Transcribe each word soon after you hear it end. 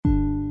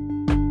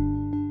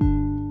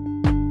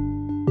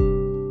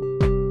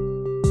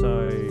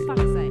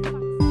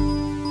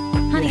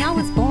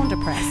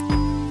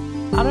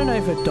I don't know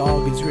if a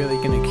dog is really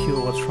going to cure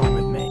what's wrong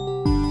with me.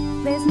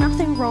 There's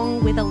nothing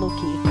wrong with a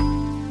lookie.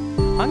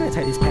 I'm going to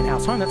take this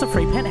penthouse home. That's a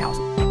free penthouse.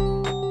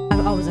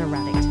 I was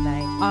erratic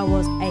today. I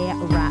was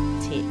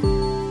erratic.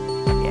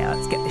 Yeah,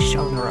 let's get this show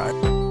on the road.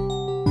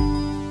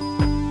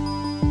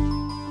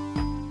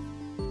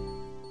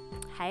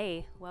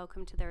 Hey,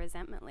 welcome to the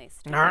Resentment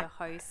List. We're your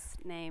hosts,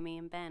 Naomi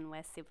and Ben.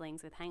 We're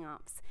siblings with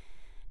hang-ups.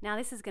 Now,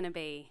 this is going to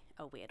be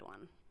a weird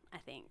one, I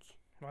think.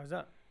 Why is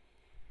that?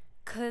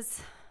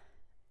 Because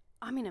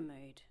I'm in a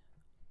mood.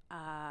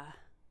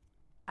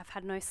 I've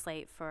had no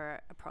sleep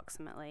for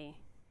approximately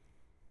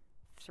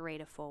 3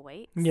 to 4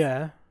 weeks.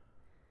 Yeah.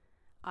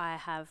 I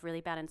have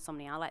really bad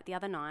insomnia. Like the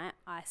other night,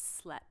 I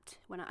slept.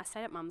 I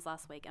stayed at Mum's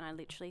last week and I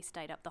literally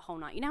stayed up the whole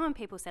night. You know when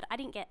people said, I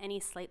didn't get any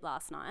sleep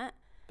last night?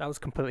 That was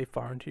completely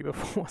foreign to you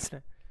before,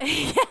 wasn't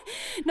it?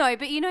 No,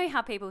 but you know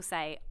how people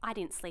say, I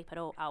didn't sleep at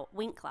all. I'll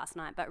wink last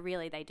night, but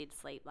really they did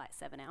sleep like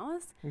 7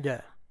 hours.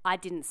 Yeah. I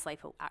did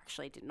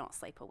not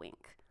sleep a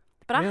wink.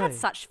 But really? I had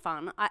such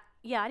fun. I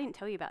didn't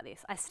tell you about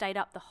this. I stayed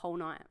up the whole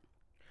night.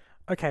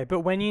 Okay,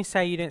 but when you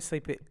say you didn't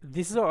sleep,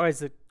 this is always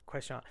the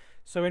question.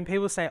 So when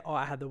people say,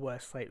 I had the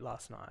worst sleep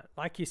last night,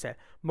 like you said,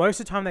 most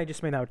of the time they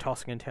just mean they were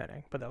tossing and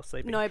turning, but they were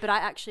sleeping. No, but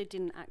I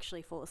didn't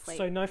fall asleep.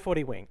 So no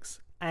 40 winks.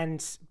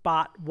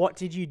 But what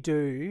did you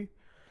do?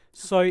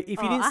 So if you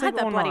didn't sleep all night, I had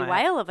that bloody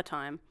whale of a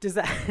time. Does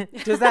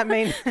that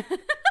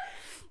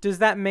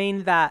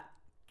mean that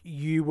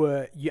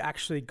you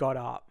actually got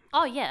up?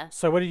 Oh yeah.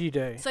 So what did you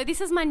do? So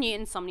this is my new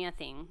insomnia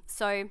thing.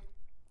 So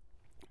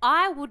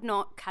I would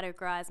not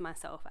categorize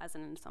myself as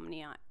an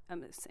insomniac. I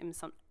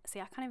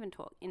can't even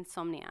talk.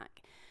 Insomniac.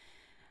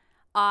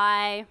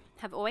 I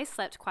have always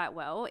slept quite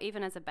well,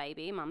 even as a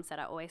baby. Mum said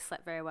I always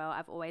slept very well.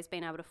 I've always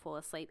been able to fall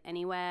asleep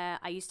anywhere.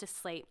 I used to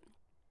sleep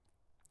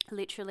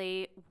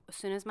literally as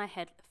soon as my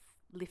head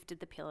lifted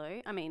the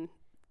pillow.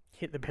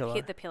 Hit the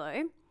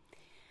pillow.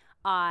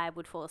 I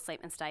would fall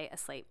asleep and stay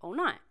asleep all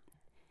night.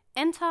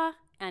 Enter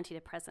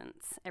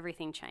antidepressants.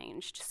 Everything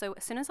changed. So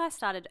as soon as I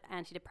started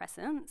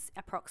antidepressants,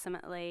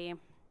 approximately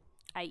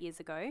 8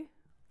 years ago,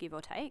 give or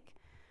take,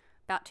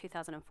 about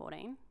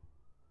 2014.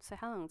 So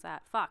how long was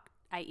that?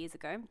 8 years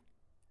ago.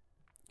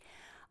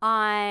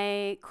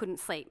 I couldn't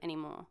sleep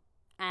anymore.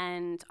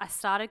 And I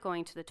started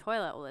going to the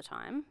toilet all the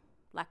time.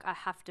 Like I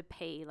have to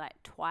pee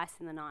like twice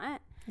in the night.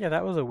 Yeah,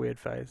 that was a weird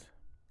phase.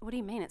 What do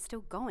you mean? It's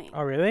still going.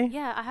 Oh, really?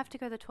 Yeah, I have to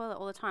go to the toilet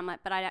all the time.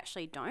 But I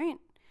actually don't.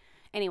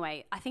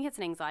 Anyway, I think it's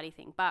an anxiety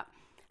thing. But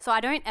so I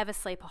don't ever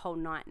sleep a whole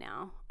night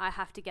now. I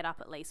have to get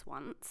up at least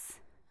once.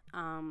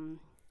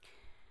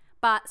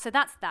 But so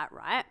that's that,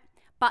 right?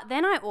 But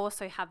then I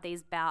also have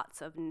these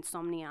bouts of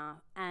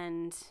insomnia,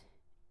 and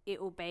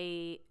it will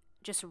be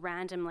just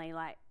randomly,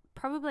 like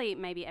probably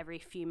maybe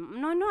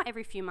not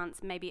every few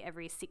months, maybe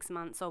every 6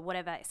 months or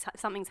whatever,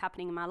 something's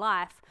happening in my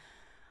life.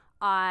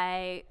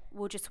 I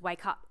will just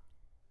wake up.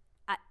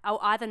 I'll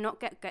either not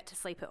get to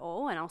sleep at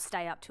all and I'll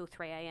stay up till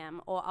 3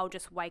 a.m. or I'll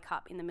just wake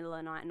up in the middle of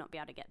the night and not be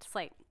able to get to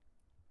sleep.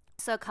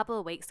 So a couple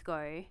of weeks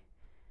ago,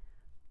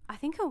 I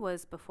think it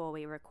was before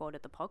we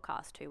recorded the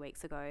podcast 2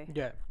 weeks ago.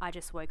 Yeah. I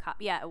just woke up.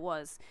 Yeah, it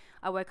was.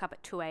 I woke up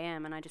at 2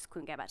 a.m. and I just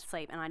couldn't get back to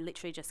sleep and I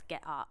literally just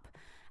get up.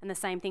 And the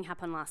same thing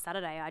happened last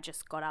Saturday. I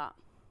just got up.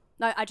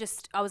 No,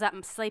 I was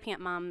sleeping at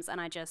Mum's and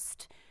I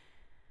just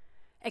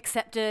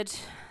accepted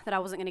that I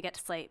wasn't going to get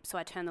to sleep. So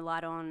I turned the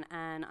light on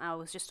and I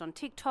was just on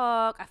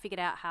TikTok. I figured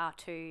out how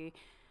to,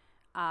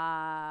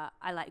 I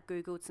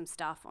Googled some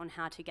stuff on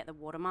how to get the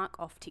watermark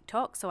off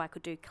TikTok so I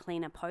could do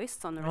cleaner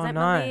posts on the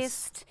resentment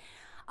list.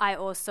 I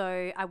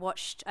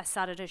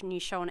started a new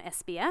show on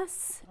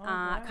SBS.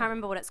 I can't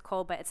remember what it's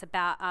called, but it's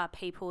about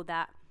people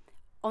that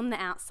on the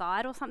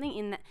outside or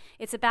something.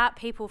 It's about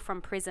people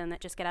from prison that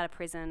just get out of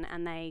prison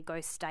and they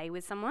go stay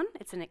with someone.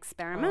 It's an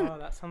experiment. Oh,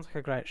 that sounds like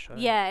a great show.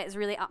 Yeah, it's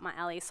really up my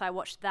alley. So I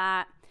watched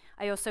that.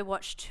 I also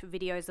watched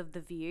videos of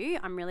The View.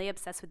 I'm really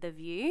obsessed with The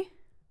View.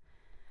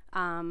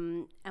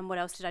 And what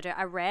else did I do?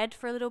 I read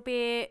for a little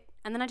bit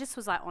and then I just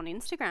was like on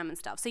Instagram and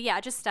stuff. So yeah,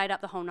 I just stayed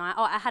up the whole night.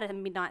 Oh, I had a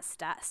midnight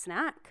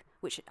snack,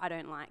 which I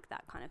don't like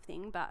that kind of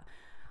thing, but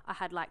I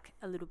had like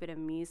a little bit of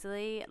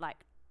muesli at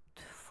like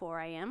 4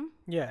 a.m.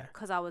 Yeah.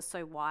 Because I was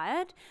so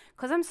wired.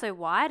 Because I'm so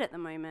wired at the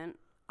moment,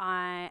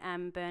 I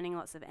am burning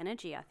lots of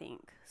energy, I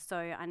think. So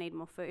I need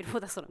more food. Well,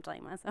 that's what I'm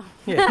telling myself.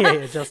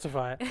 Yeah,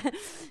 justify it.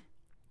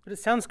 But it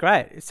sounds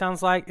great. It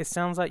sounds like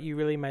you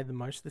really made the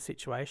most of the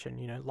situation.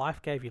 You know,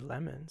 life gave you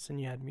lemons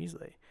and you had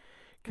muesli.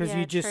 Because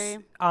you just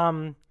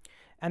true.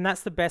 And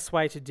that's the best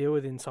way to deal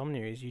with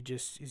insomnia is you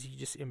just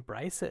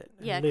embrace it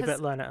and live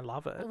it, learn it and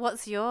love it.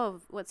 What's your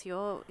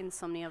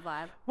insomnia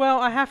vibe? Well,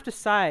 I have to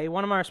say,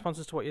 one of my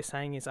responses to what you're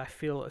saying is I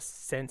feel a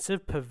sense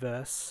of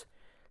perverse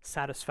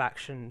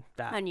satisfaction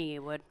that I knew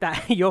you would.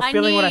 That you're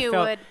feeling what I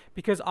felt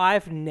because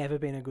I've never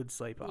been a good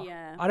sleeper.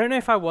 Yeah. I don't know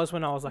if I was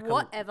when I was like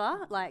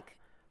whatever, like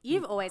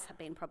you've always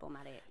been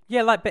problematic.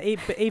 Yeah, like but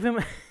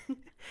even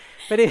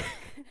but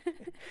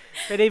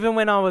even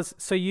when I was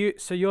so you're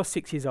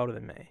 6 years older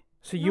than me.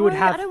 So you would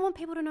have. I don't want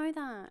people to know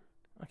that.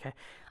 Okay.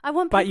 I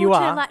want people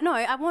to like. No,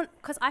 I want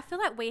because I feel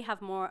like we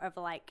have more of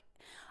like.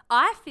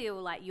 I feel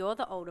like you're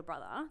the older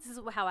brother. This is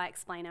how I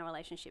explain our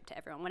relationship to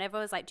everyone. Whenever I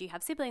was like, do you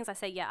have siblings? I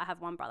say, yeah, I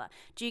have one brother.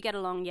 Do you get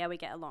along? Yeah, we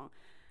get along.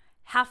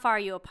 How far are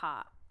you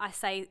apart? I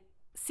say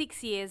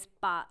 6 years,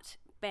 but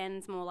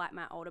Ben's more like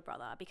my older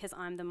brother because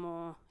I'm the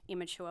more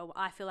immature.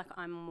 I feel like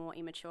I'm a more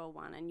immature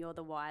one and you're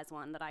the wise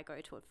one that I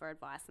go to for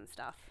advice and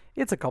stuff.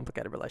 It's a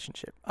complicated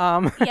relationship.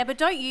 Yeah, but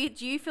do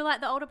you feel like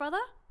the older brother?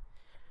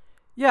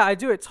 Yeah, I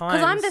do at times.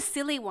 Because I'm the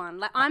silly one.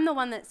 Like, I'm the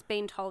one that's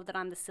been told that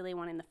I'm the silly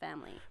one in the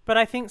family. But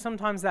I think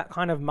sometimes that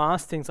kind of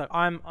masks things. Like,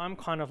 I'm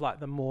kind of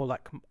like the more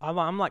like,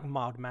 I'm like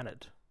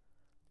mild-mannered.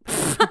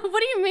 What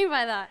do you mean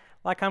by that?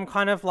 Like, I'm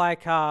kind of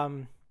like, I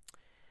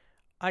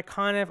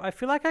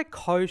feel like I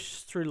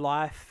coast through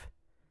life.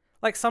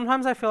 Like,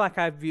 sometimes I feel like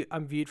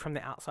I'm viewed from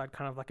the outside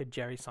kind of like a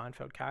Jerry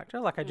Seinfeld character.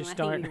 Like, I just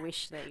don't. I think you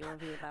wish that you were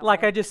viewed that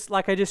like, way.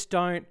 I just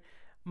don't.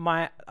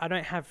 I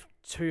don't have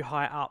too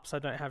high ups. I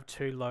don't have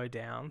too low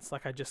downs.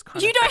 Like, I just kind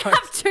of. You don't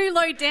have too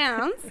low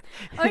downs.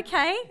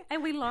 Okay, are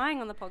we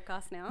lying on the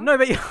podcast now? No,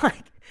 but you're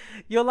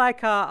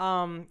like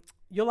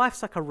your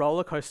life's like a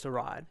roller coaster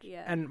ride.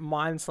 Yeah. And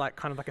mine's like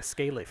kind of like a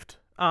ski lift.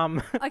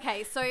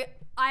 Okay, so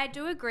I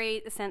do agree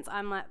in the sense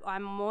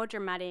I'm more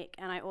dramatic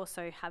and I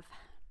also have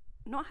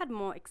not had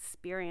more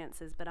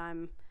experiences, but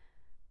I'm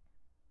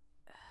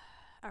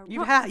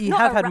you have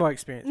had more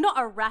experience. Not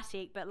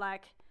erratic, but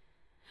like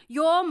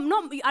you're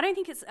not. I don't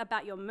think it's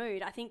about your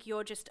mood. I think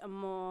you're just a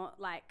more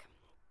like.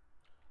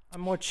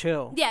 I'm more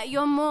chill. Yeah,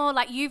 you're more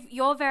like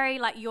you're very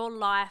like your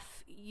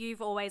life.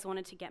 You've always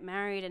wanted to get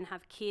married and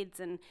have kids,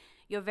 and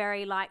you're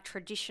very like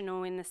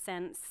traditional in the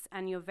sense,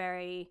 and you're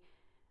very.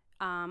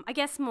 I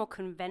guess more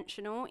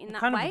conventional in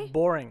that way. Kind of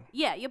boring.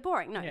 Yeah, you're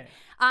boring. No. Yeah.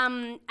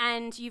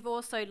 And you've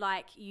also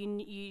like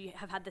you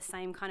have had the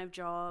same kind of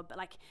job.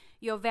 Like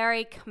you're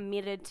very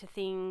committed to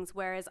things,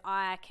 whereas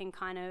I can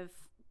kind of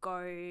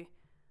go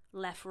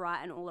left,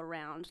 right, and all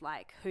around.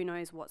 Like who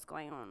knows what's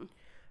going on.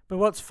 But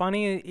what's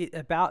funny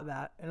about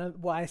that,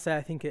 and why I say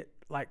I think it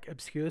like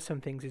obscures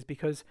some things, is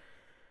because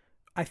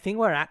I think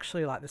we're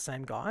actually like the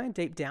same guy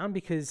deep down,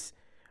 because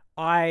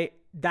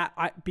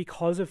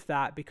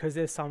because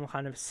there's some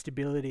kind of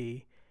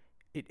stability,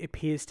 it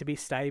appears to be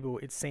stable.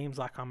 It seems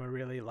like I'm a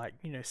really like,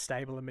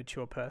 stable and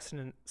mature person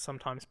and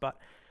sometimes, but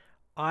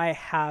I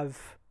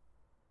have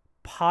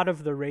part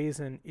of the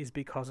reason is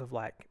because of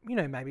like,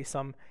 maybe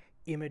some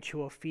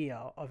immature fear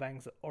of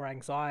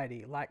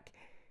anxiety. Like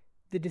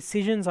the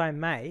decisions I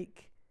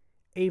make,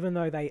 even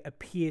though they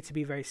appear to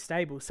be very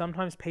stable,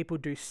 sometimes people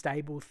do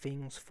stable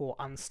things for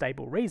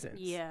unstable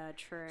reasons. Yeah,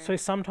 true. So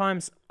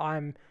sometimes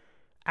I'm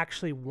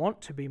actually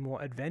want to be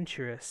more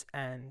adventurous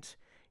and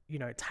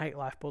take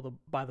life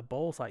by the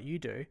balls like you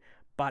do,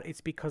 but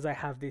it's because I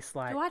have this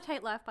like. Do I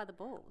take life by the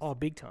balls? Oh,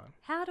 big time.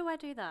 How do I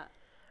do that?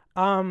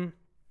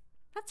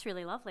 That's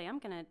really lovely. I'm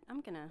gonna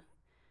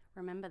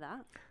remember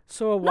that.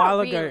 So a while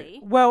ago,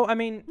 really. Well, I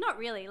mean, not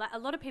really. Like a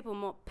lot of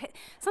people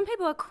some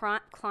people are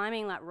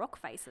climbing like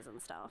rock faces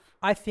and stuff.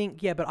 I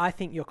think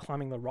you're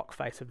climbing the rock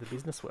face of the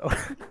business world.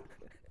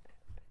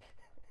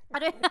 I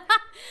don't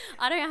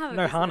have a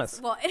no business.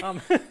 harness.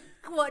 What?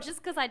 What?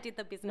 Just because I did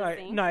the business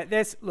thing? No.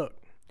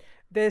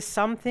 There's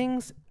some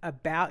things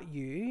about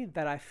you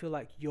that I feel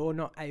like you're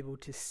not able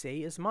to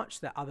see as much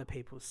that other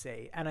people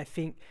see, and I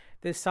think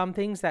there's some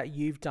things that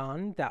you've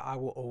done that I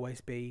will always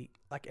be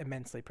like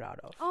immensely proud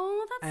of.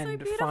 Oh, that's so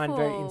beautiful. And find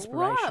very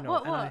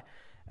inspirational. What?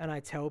 And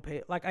I tell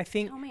people, like, I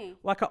think, Tell me.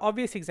 like an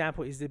obvious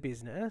example is the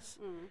business,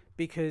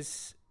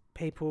 because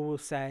people will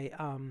say,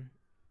 oh,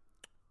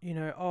 do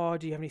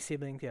you have any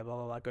siblings? Yeah, blah,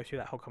 blah, blah. Go through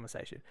that whole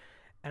conversation.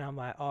 And I'm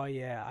like, oh,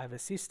 yeah, I have a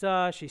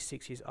sister. She's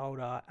 6 years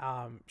older.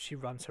 She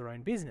runs her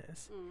own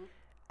business.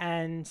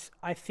 And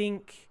I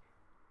think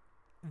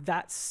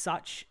that's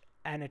such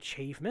an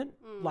achievement.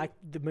 Like,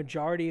 the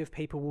majority of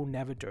people will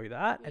never do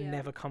that and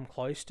never come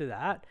close to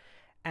that.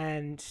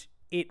 And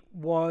it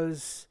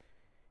was,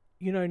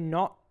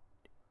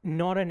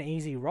 not an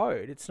easy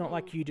road. It's not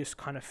like you just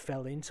kind of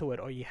fell into it,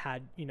 or you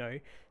had,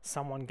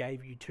 someone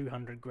gave you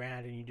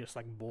 $200,000 and you just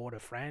like bought a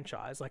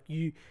franchise. Like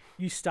you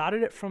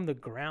started it from the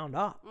ground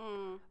up.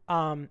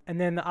 And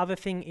then the other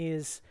thing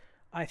is,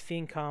 I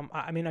think,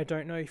 I mean, I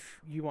don't know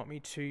if you want me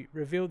to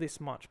reveal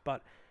this much,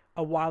 but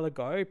a while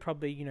ago,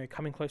 probably,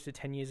 coming close to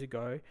 10 years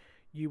ago,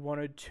 you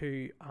wanted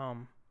to,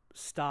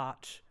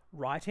 start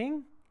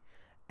writing,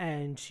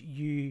 and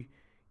you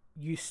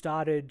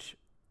started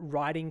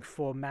writing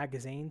for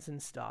magazines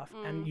and stuff,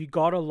 and you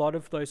got a lot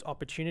of those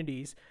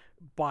opportunities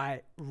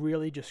by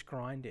really just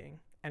grinding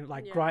and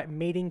like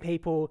meeting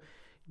people,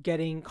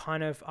 getting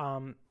kind of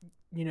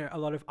a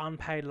lot of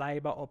unpaid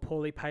labor or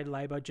poorly paid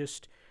labor,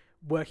 just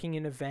working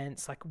in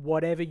events, like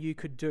whatever you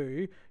could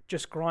do,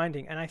 just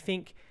grinding. And I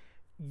think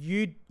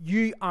you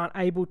aren't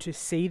able to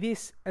see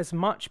this as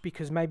much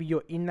because maybe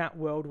you're in that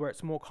world where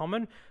it's more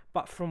common,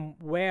 but from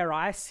where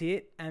I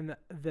sit and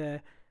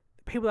the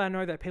people I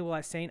know, that people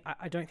I've seen,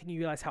 I don't think you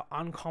realize how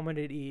uncommon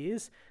it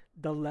is,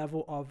 the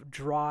level of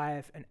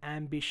drive and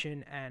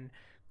ambition and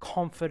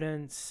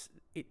confidence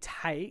it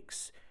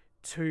takes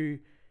to...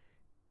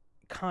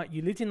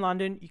 You lived in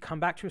London, you come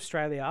back to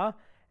Australia,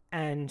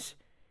 and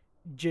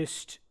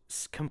just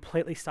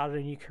completely started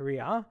a new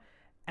career,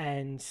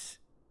 and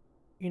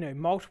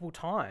multiple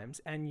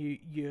times, and you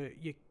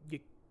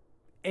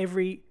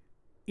every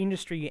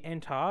industry you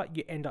enter,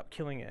 you end up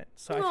killing it.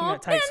 So I think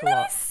that takes a lot.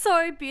 That is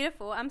so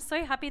beautiful. I'm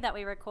so happy that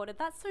we recorded.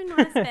 That's so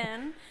nice,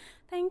 Ben.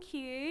 Thank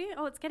you.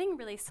 Oh, it's getting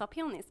really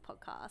soppy on this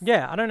podcast.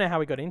 Yeah, I don't know how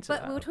we got into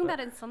that. But we were talking about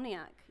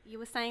Insomniac. You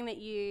were saying that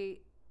you...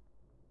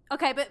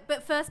 Okay,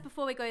 but first,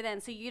 before we go then,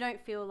 so you don't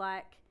feel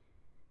like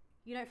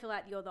you're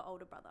the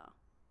older brother?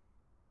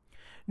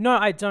 No,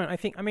 I don't. I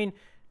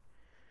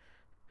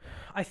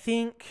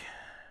think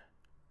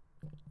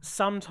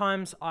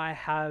sometimes I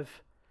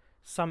have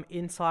some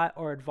insight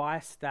or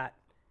advice that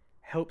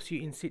helps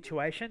you in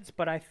situations,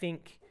 but I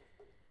think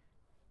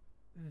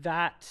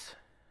that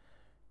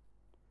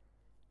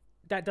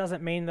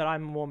doesn't mean that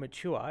I'm more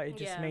mature. It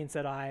just means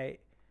that I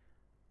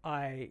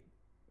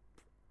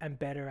am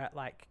better at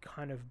like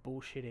kind of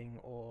bullshitting,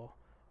 or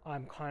I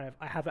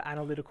have an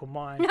analytical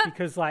mind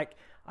because like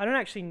I don't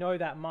actually know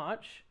that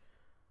much.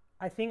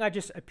 I think I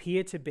just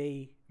appear to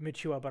be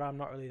mature, but I'm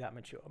not really that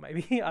mature.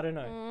 Maybe. I don't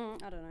know.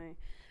 I don't know.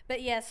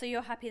 But yeah, so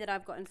you're happy that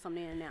I've got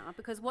insomnia now,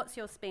 because what's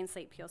your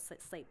pure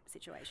sleep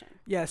situation?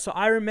 Yeah, so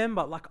I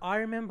remember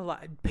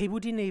people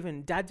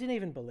Dad didn't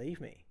even believe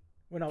me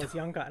when I was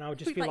younger, and I would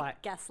just be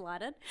like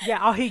gaslighted.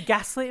 Yeah, he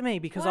gaslit me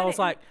because I was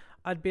like,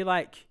 I'd be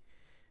like,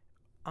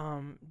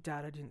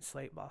 Dad, I didn't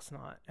sleep last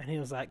night, and he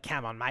was like,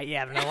 come on, mate, you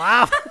having a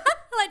laugh?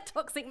 Like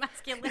toxic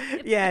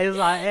masculinity. Yeah, he was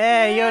like,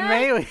 yeah, you and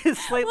me, we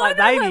sleep like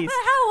babies.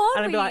 But how old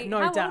and I'd be were like, you? no,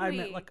 How Dad, old I were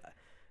meant you? like,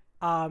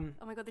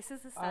 oh my God, this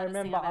is the saddest I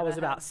remember thing I've I was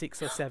ever about had.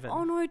 6 or 7.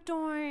 Oh no,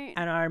 don't.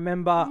 And I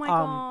remember my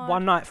God.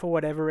 one night, for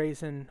whatever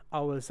reason,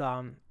 I was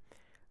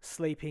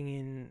sleeping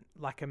in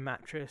like a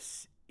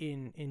mattress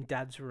in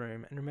Dad's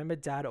room, and remember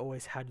Dad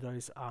always had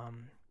those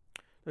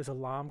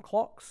alarm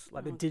clocks,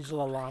 like the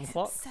digital alarm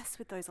clocks. Obsessed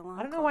with those alarm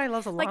I don't know clocks. why he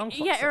loves alarm clocks.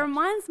 Yeah, so it much.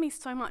 reminds me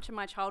so much of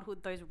my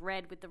childhood, those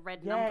with the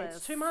red numbers.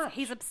 It's too much.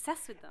 He's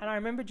obsessed with them. And I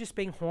remember just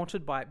being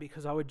haunted by it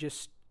because I would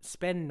just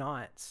spend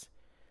nights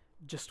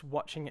just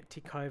watching it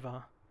tick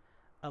over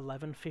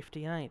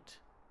 11:58.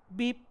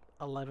 Beep,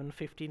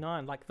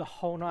 11:59. Like the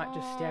whole night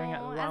just staring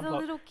at the alarm as a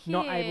clock, little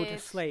not able to kid.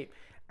 sleep.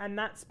 And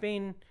that's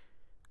been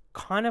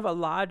kind of a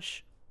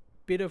large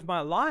bit of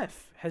my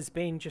life, has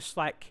been just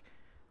like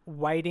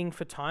waiting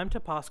for time to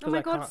pass Oh because my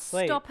I God, can't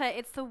sleep. stop it.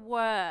 It's the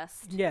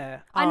worst.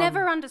 Yeah. I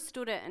never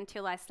understood it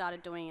until I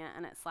started doing it,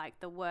 and it's like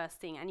the worst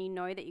thing. And you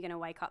know that you're going to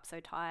wake up so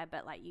tired,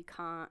 but like you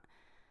can't.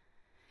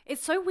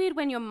 It's so weird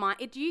when your mind...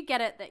 Do you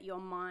get it that your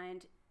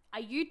mind...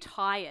 Are you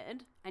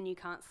tired and you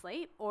can't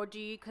sleep? Or do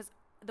you... Because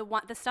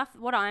the stuff...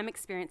 What I'm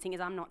experiencing is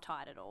I'm not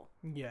tired at all.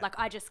 Yeah. Like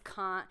I just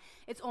can't...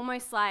 It's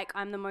almost like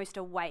I'm the most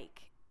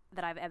awake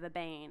that I've ever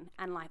been.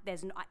 And like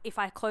there's... If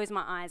I close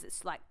my eyes,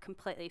 it's like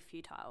completely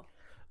futile.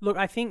 Look,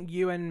 I think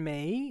you and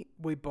me,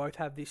 we both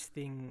have this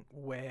thing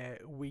where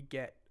we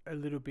get a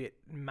little bit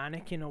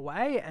manic in a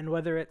way, and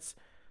whether it's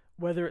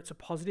a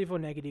positive or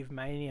negative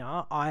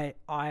mania,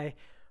 I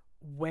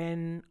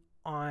when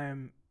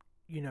I'm,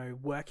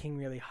 working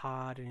really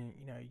hard and,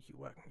 you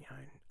work,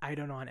 8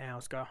 or 9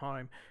 hours, go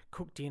home,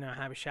 cook dinner,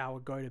 have a shower,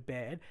 go to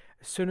bed.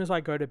 As soon as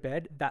I go to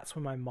bed, that's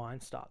when my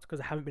mind starts,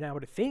 because I haven't been able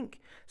to think.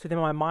 So then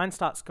my mind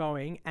starts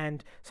going,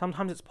 and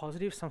sometimes it's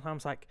positive,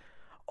 sometimes like,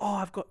 oh,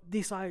 I've got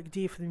this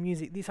idea for the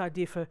music, this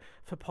idea for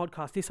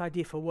podcast, this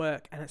idea for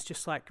work. And it's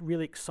just like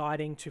really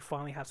exciting to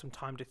finally have some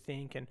time to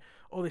think and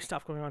all this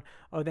stuff going on.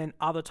 Or then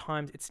other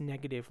times it's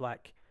negative,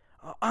 like,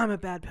 oh, I'm a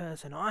bad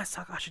person, I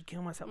suck, I should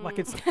kill myself. Like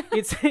it's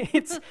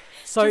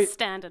so just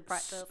standard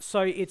practice.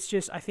 So it's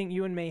just, I think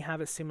you and me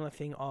have a similar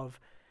thing of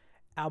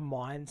our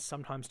mind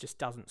sometimes just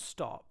doesn't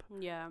stop.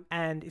 Yeah.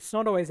 And it's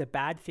not always a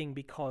bad thing,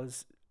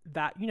 because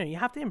that, you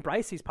have to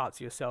embrace these parts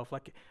of yourself.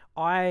 Like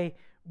I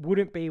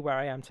wouldn't be where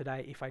I am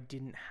today if I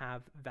didn't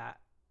have that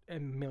a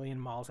million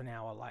miles an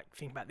hour, like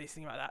think about this,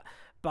 think about that.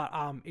 But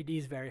it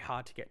is very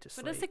hard to get to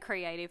sleep. But it's a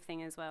creative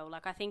thing as well.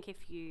 Like I think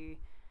if you...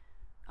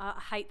 I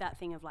hate that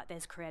thing of like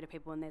there's creative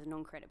people and there's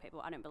non-creative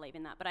people. I don't believe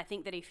in that. But I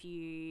think that if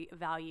you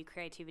value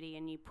creativity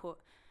and you put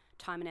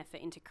time and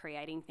effort into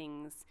creating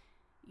things,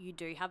 you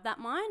do have that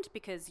mind,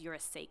 because you're a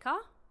seeker.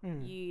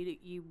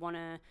 You want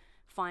to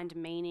find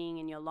meaning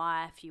in your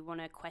life. You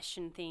want to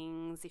question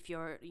things. If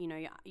you're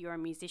a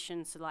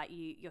musician, so like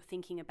you're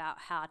thinking about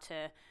how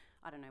to...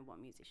 I don't know what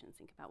musicians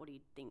think about. What do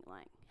you think?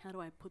 Like, how do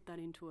I put that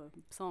into a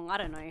song? I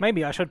don't know.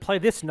 Maybe I should play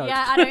this note.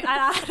 Yeah, I don't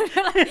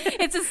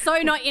it's just so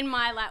not in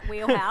my like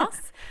wheelhouse.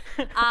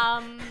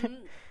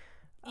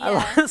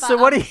 So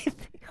what do you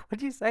think? What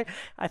do you say?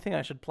 I think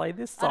I should play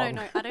this song.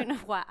 I don't know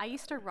why. I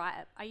used to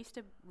write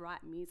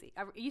music.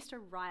 I used to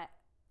write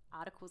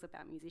articles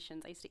about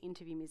musicians. I used to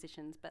interview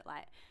musicians, but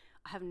like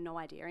I have no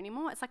idea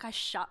anymore. It's like I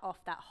shut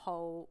off that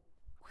whole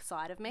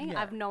side of me. Yeah. I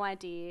have no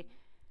idea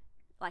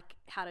like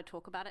how to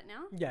talk about it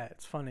now. Yeah,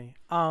 it's funny.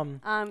 I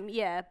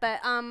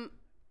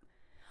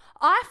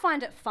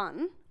find it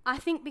fun. I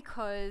think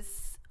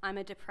because I'm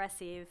a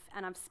depressive,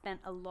 and I've spent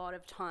a lot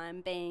of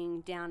time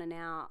being down and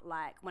out.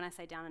 Like, when I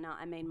say down and out,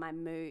 I mean my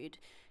mood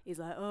is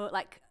like, oh,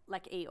 like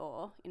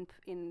Eeyore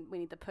in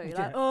Winnie the Pooh. Yeah.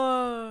 Like,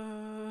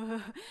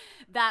 oh.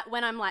 That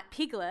when I'm like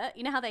Piglet,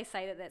 you know how they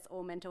say that that's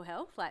all mental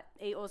health? Like,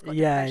 Eeyore's got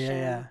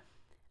depression.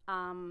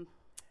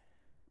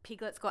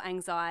 Piglet's got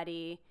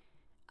anxiety.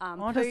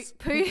 Pooh's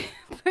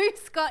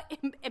got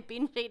a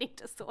binge eating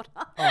disorder.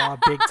 Oh,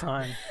 big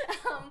time.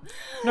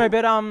 No,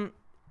 but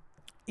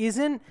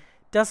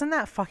doesn't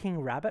that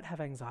fucking rabbit have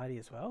anxiety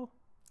as well?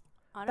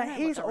 I don't But know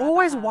what he's the rabbit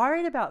always has.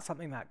 worried about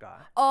something, that guy.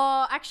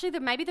 Oh, actually,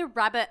 maybe the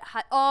rabbit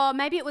had... Oh,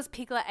 maybe it was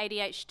Piglet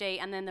ADHD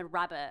and then the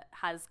rabbit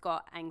has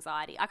got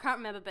anxiety. I can't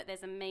remember, but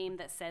there's a meme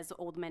that says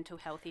all the mental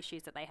health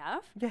issues that they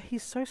have. Yeah,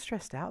 he's so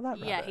stressed out, that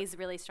rabbit. Yeah, he's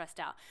really stressed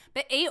out.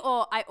 But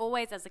Eeyore, I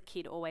always, as a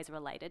kid, always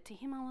related to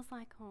him. I was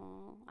like,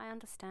 oh, I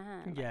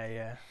understand.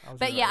 Yeah.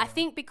 But yeah, I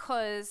think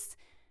because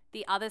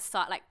the other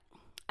side... Like,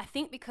 I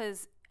think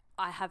because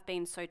I have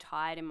been so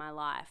tired in my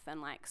life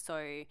and like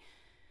so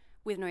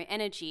with no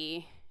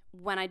energy...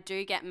 When I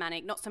do get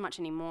manic, not so much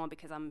anymore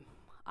because I'm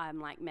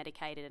like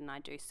medicated and I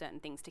do certain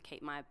things to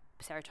keep my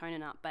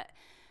serotonin up, but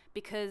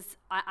because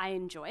I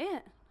enjoy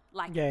it.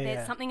 Like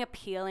there's something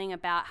appealing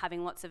about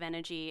having lots of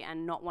energy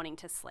and not wanting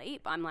to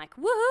sleep. I'm like,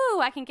 woohoo,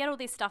 I can get all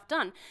this stuff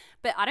done.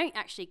 But I don't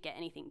actually get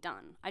anything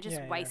done. I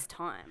just waste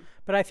time.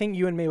 But I think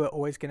you and me were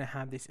always going to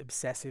have this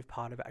obsessive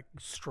part of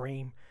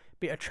extreme,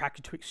 be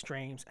attracted to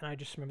extremes. And I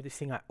just remember this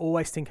thing I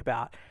always think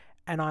about,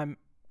 and I'm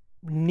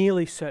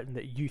nearly certain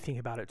that you think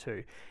about it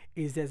too,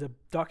 is there's a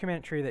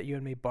documentary that you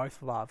and me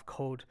both love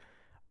called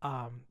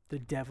The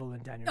Devil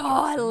and Daniel Johnson.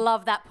 Oh, I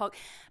love that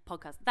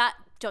podcast. That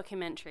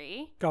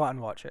documentary Go out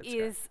and watch it.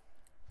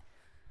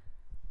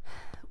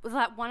 Was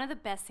like one of the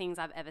best things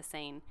I've ever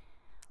seen.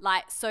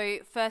 Like, so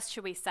first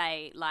should we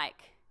say,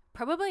 like,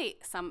 probably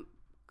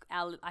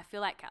I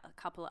feel like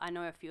I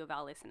know a few of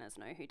our listeners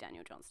know who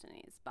Daniel Johnston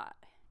is, but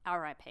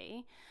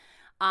R.I.P.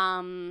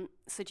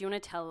 So do you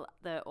want to tell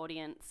the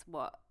audience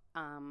what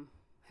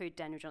who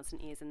Daniel Johnston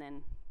is, and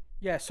then...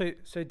 Yeah, so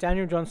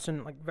Daniel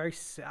Johnston, like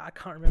I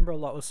can't remember a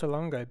lot, it was so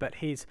long ago, but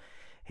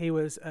he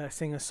was a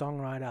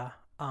singer-songwriter,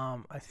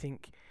 I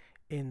think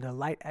in the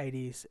late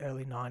 80s,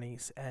 early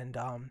 90s, and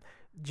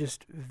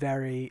just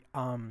very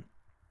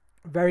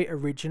very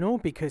original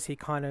because he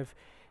kind of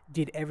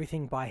did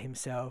everything by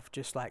himself,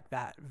 just like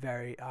that,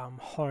 very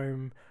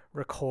home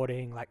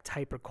recording, like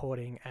tape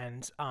recording,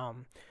 and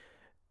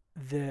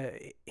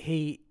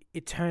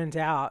it turned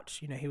out,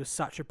 he was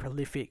such a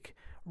prolific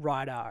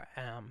writer,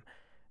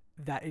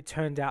 that it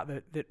turned out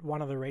that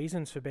one of the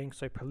reasons for being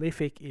so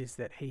prolific is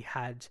that he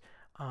had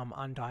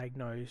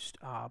undiagnosed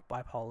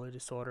bipolar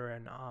disorder,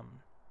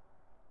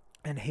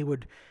 and he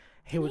would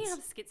have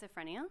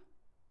schizophrenia?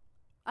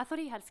 I thought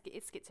he had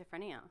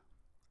schizophrenia.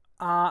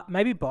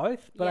 Maybe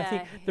both, but I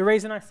think the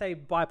reason I say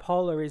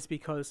bipolar is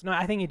because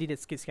I think he did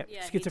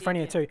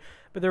schizophrenia too.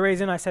 But the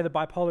reason I say the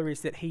bipolar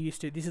is that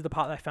this is the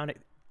part that I found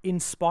it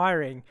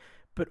inspiring,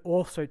 but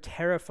also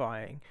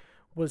terrifying,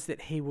 was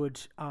that he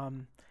would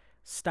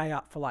stay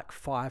up for like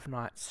 5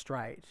 nights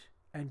straight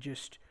and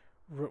just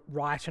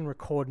write and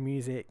record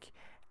music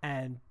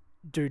and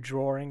do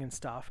drawing and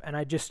stuff. And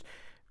I just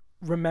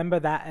remember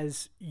that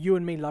as you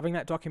and me loving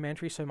that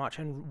documentary so much.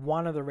 And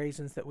one of the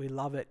reasons that we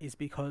love it is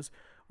because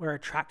we're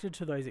attracted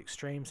to those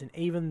extremes. And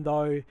even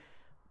though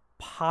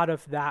part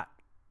of that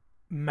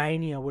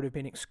mania would have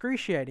been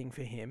excruciating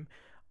for him,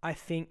 I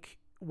think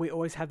we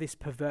always have this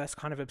perverse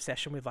kind of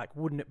obsession with like,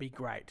 wouldn't it be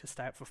great to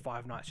stay up for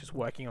 5 nights just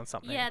working on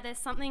something? Yeah, there's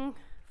something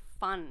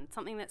fun,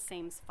 something that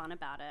seems fun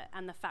about it.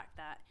 And the fact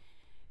that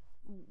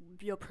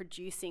you're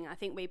producing, I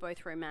think we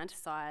both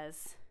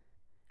romanticize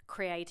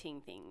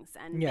creating things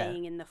and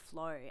being in the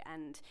flow.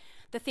 And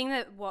the thing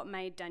what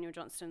made Daniel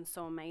Johnston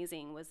so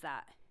amazing was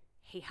that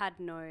he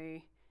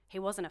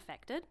wasn't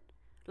affected.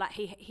 Like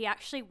he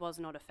actually was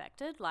not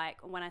affected. Like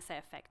when I say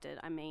affected,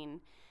 I mean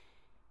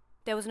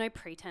there was no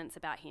pretense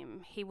about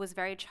him. He was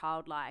very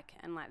childlike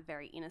and like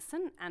very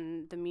innocent,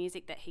 and the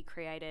music that he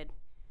created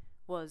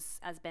was,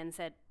 as Ben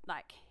said,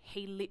 like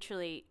he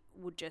literally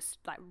would just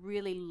like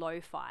really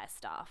lo-fi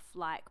stuff,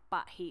 like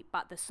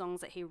but the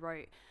songs that he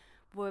wrote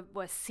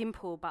were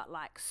simple but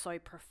like so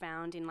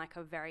profound in like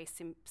a very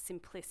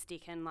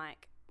simplistic and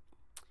like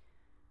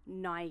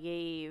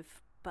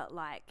naive but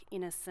like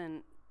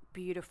innocent,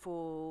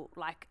 beautiful,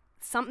 like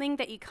something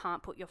that you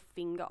can't put your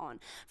finger on.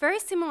 Very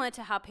similar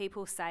to how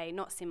people say,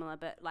 not similar,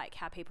 but like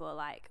how people are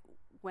like,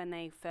 when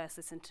they first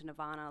listened to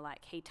Nirvana,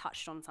 like he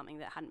touched on something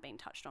that hadn't been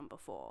touched on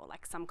before,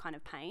 like some kind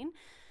of pain.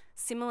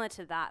 Similar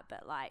to that,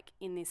 but like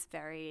in this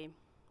very,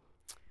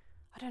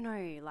 I don't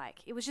know,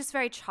 like it was just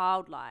very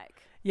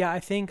childlike. Yeah, I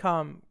think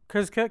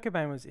because Kurt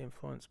Cobain was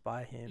influenced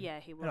by him. Yeah,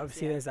 he was. And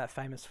obviously there's that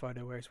famous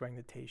photo where he's wearing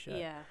the t-shirt.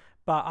 Yeah.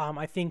 But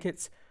I think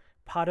it's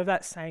part of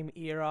that same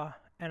era,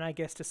 and I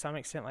guess to some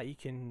extent like you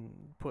can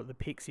put the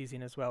Pixies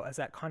in as well, as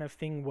that kind of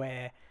thing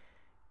where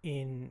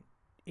in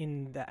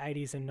the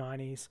 80s and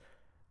 90s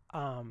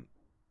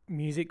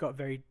music got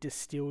very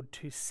distilled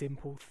to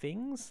simple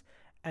things,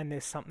 and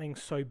there's something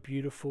so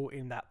beautiful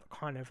in that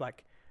kind of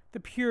like the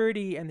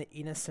purity and the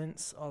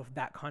innocence of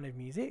that kind of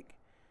music.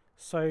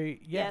 So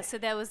yeah. So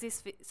there was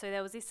this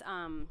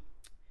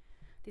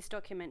this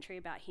documentary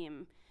about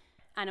him,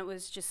 and it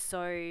was just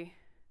so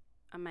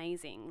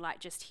amazing, like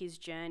just his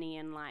journey,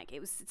 and like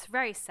it's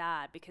very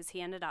sad because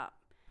he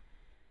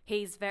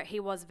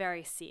was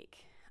very sick,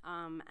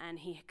 and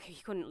he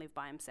couldn't live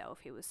by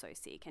himself. He was so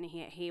sick, and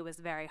he was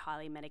very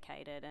highly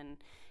medicated, and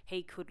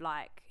he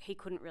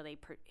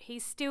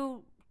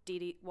still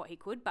did what he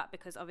could, but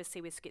because obviously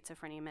with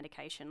schizophrenia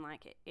medication,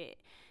 like it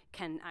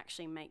can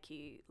actually make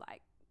you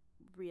like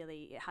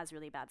it has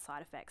really bad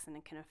side effects, and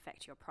it can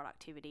affect your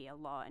productivity a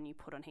lot, and you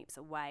put on heaps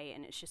of weight,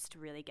 and it just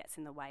really gets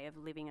in the way of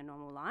living a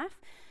normal life.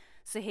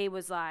 So he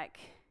was like,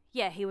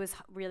 he was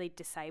really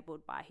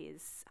disabled by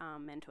his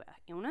mental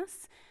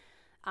illness,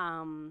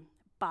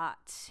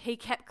 but he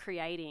kept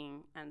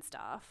creating and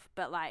stuff.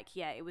 But like,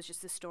 it was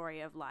just a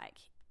story of like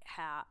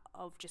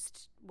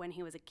just when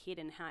he was a kid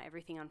and how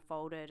everything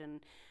unfolded,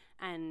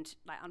 and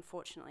like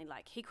unfortunately,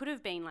 like he could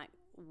have been like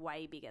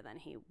way bigger than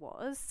he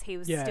was. He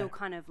was still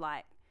kind of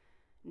like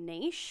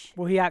niche.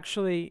 Well, he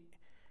actually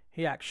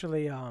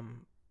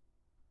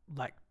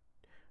like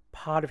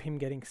part of him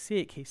getting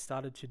sick, he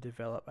started to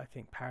develop, I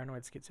think,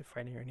 paranoid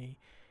schizophrenia, and he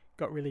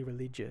got really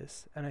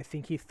religious. And I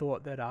think he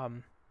thought that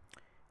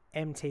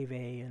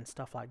MTV and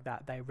stuff like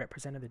that, they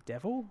represented the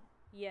devil.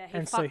 Yeah,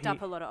 he fucked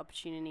up a lot of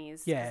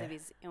opportunities because of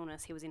his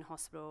illness. He was in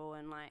hospital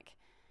and like,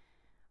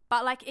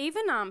 but like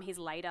even his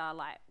later,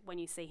 like when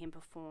you see him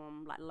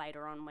perform like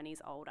later on when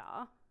he's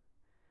older,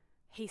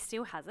 he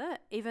still has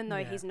it, even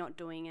though he's not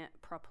doing it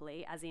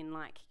properly, as in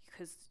like,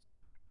 because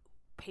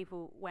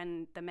people,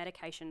 when the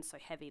medication's so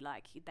heavy,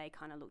 like they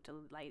kind of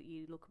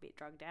you look a bit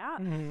drugged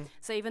out. Mm-hmm.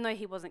 So even though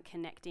he wasn't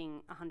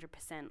connecting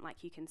 100%,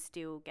 like you can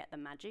still get the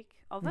magic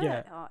of it.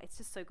 Yeah. Oh, it's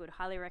just so good.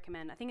 Highly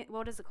recommend. I think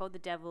what is it called? The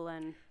Devil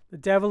and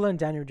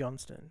Daniel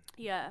Johnston.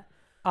 Yeah.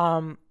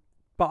 But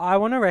I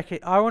want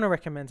to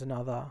recommend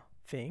another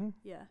thing.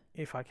 Yeah.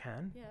 If I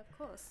can. Yeah, of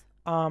course.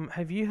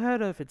 Have you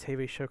heard of a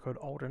TV show called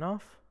Old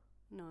Enough?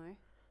 No.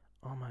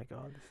 Oh my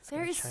God.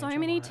 There is so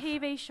many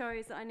TV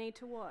shows that I need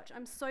to watch.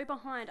 I'm so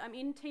behind. I'm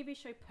in TV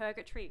show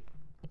purgatory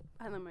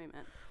at the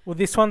moment. Well,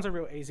 this one's a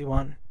real easy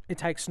one. It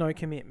takes no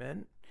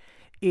commitment.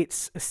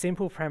 It's a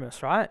simple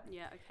premise, right?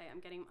 Yeah, okay.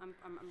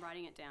 I'm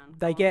writing it down.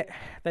 They get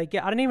I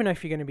don't even know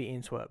if you're going to be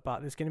into it,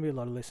 but there's going to be a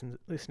lot of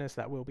listeners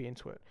that will be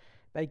into it.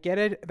 They get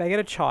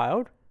a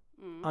child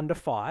under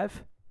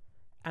 5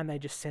 and they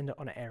just send it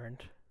on an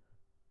errand.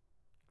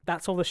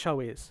 That's all the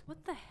show is.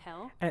 What the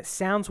hell? And it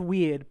sounds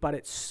weird, but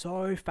it's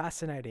so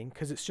fascinating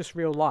because it's just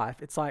real life.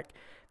 It's like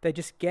they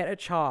just get a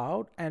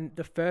child, and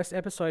the first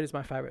episode is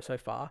my favorite so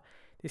far.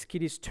 This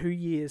kid is 2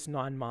 years,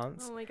 9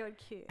 months. Oh my God,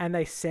 cute. And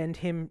they send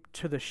him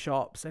to the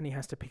shops and he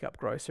has to pick up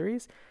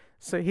groceries.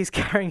 So he's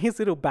carrying his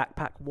little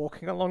backpack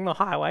walking along the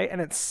highway, and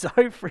it's so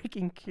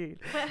freaking cute.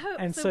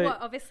 But so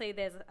what? Obviously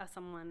there's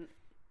someone.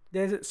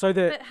 But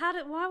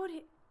why would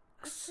he?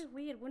 That's so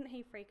weird. Wouldn't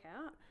he freak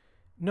out?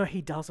 No,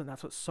 he doesn't.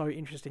 That's what's so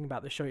interesting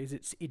about the show is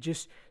it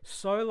just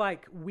so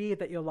like weird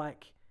that you're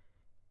like,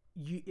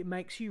 it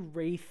makes you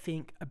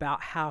rethink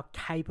about how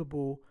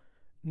capable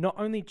not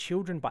only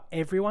children but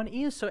everyone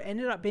is. So it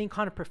ended up being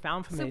kind of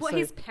profound for me. So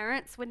his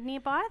parents were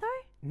nearby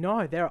though?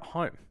 No, they're at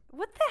home.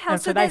 What the hell?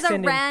 So there's a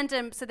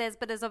random.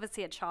 But there's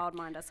obviously a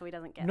childminder, so he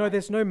doesn't get. No,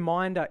 there's no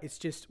minder. It's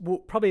just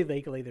probably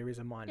legally there is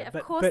a minder. Yeah,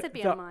 of course there'd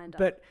be a minder.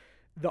 But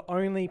the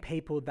only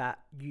people that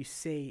you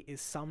see is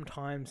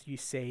sometimes you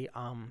see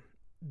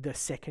the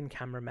second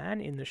cameraman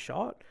in the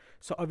shot.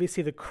 So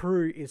obviously the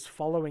crew is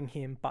following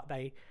him, but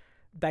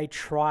they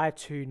try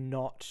to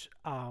not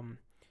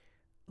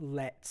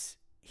let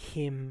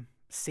him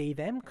see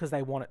them because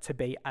they want it to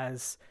be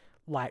as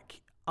like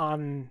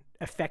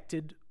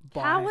unaffected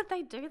by. How would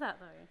they do that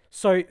though?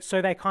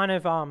 So they kind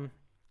of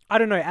I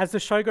don't know, as the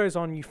show goes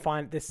on you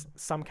find there's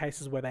some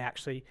cases where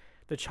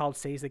the child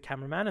sees the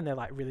cameraman and they're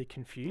like really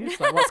confused,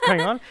 like what's going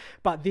on.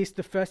 But the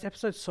first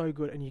episode's so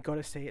good, and you got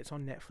to see it's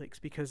on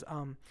Netflix because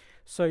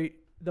so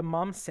the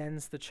mum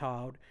sends the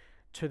child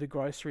to the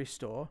grocery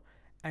store,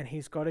 and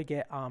he's got to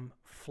get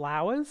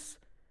flowers,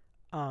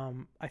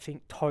 I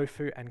think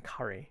tofu and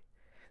curry.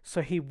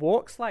 So he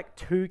walks like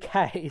 2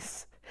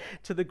 k's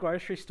to the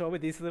grocery store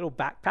with his little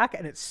backpack,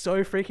 and it's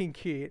so freaking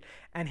cute.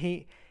 And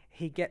he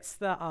gets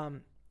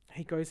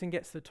he goes and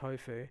gets the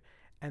tofu.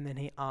 And then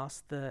he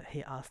asked the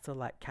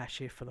like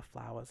cashier for the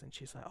flowers, and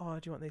she's like, "Oh,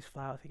 do you want these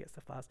flowers?" He gets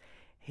the flowers.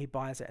 He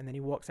buys it, and then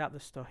he walks out the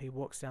store. He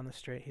walks down the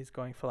street. He's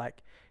going for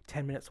like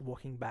 10 minutes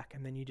walking back,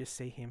 and then you just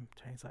see him.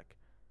 And he's like,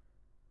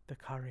 "The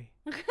curry.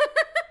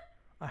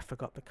 I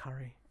forgot the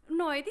curry."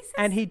 No, this is.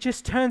 And he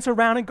just turns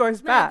around and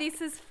goes back. No,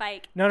 this is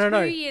fake. No.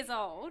 2 years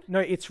old. No,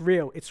 it's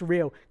real. It's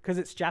real because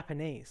it's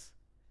Japanese.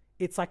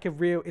 It's like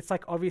it's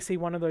like obviously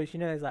one of those. You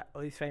know, there's like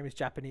all these famous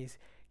Japanese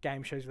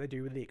game shows where they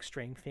do really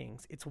extreme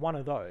things. It's one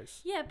of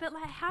those. Yeah, but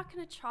like how can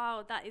a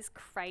child, that is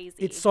crazy.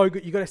 It's so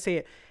good. You got to see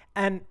it.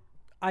 And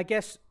I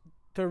guess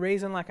the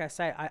reason, like I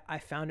say, I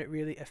found it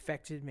really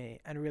affected me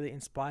and really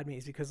inspired me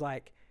is because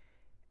like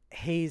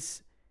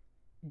he's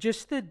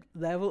just the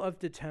level of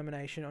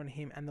determination on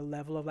him and the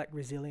level of like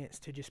resilience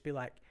to just be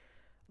like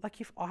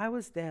if I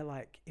was there,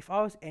 like if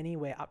I was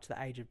anywhere up to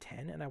the age of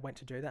 10 and I went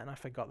to do that and I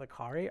forgot the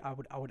curry, I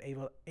would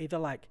either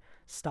like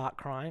start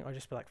crying or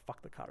just be like,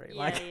 fuck the curry.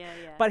 Yeah.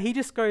 But he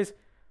just goes,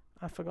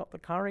 I forgot the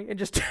curry, and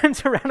just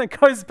turns around and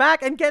goes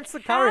back and gets the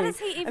curry. How does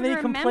he even and then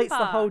he completes the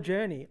remember? whole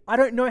journey. I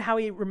don't know how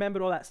he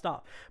remembered all that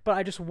stuff, but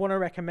I just want to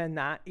recommend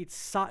that. It's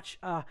such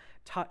a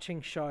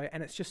touching show,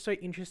 and it's just so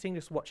interesting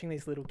just watching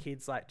these little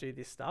kids like do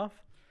this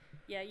stuff.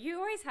 Yeah, you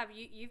always have.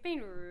 You've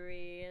been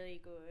really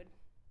good.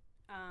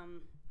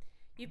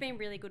 You've been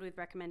really good with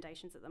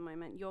recommendations at the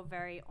moment. You're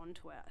very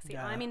onto it. See,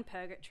 Yeah. I'm in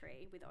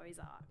purgatory with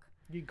Ozark.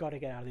 You got to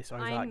get out of this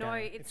Ozark I know,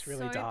 game. it's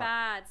really so dark.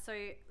 bad. So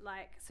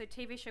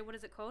TV show, what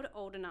is it called?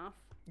 Old Enough.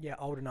 Yeah,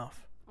 Old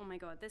Enough. Oh my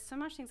God, there's so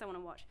much things I want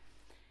to watch.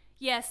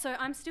 Yeah, so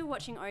I'm still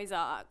watching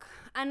Ozark.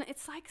 And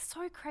it's like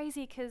so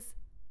crazy because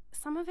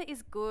some of it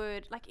is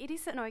good. Like it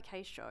is an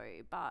okay show,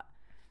 but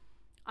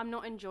I'm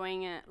not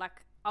enjoying it.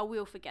 Like I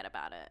will forget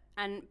about it.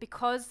 And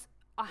because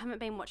I haven't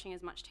been watching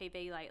as much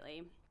TV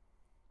lately,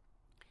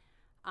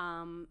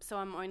 so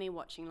I'm only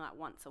watching like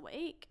once a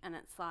week, and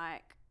it's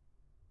like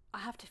I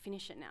have to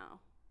finish it now.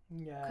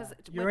 Yeah, Because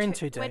you're in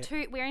too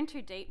deep. We're in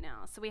too deep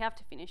now, so we have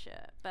to finish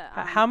it. But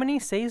How many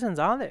seasons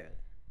are there?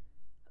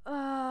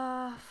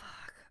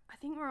 Fuck. I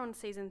think we're on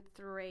season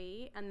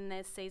 3, and then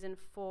there's season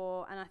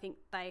 4, and I think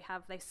they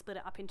split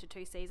it up into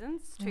 2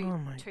 seasons,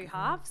 two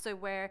halves. So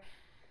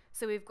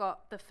we've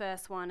got the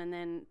first one, and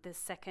then the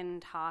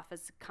second half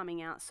is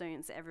coming out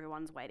soon. So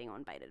everyone's waiting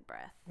on bated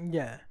breath.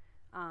 Yeah.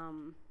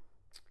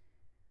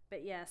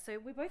 But yeah, so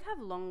we both have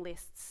long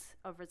lists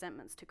of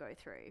resentments to go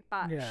through.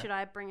 But Yeah. should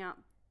I bring up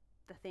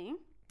the thing?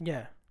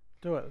 Yeah.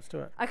 Do it. Let's do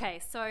it. Okay,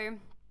 so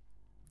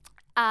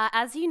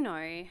as you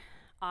know,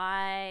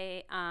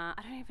 I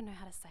don't even know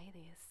how to say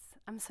this.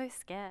 I'm so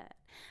scared,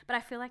 but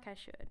I feel like I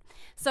should.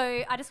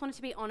 So I just wanted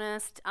to be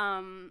honest.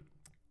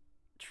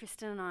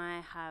 Tristan and I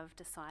have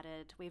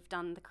decided we've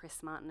done the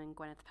Chris Martin and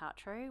Gwyneth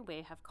Paltrow.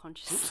 We have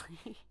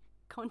consciously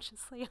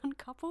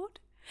uncoupled.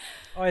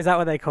 Oh, is that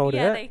what they called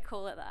Yeah, it? they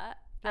call it that.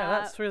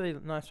 Yeah, that's really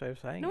nice way of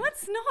saying No, it.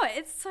 it's not.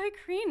 It's so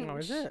cringe. Oh,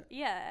 is it?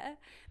 Yeah.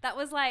 That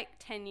was like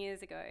 10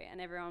 years ago,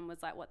 and everyone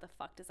was like, what the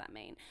fuck does that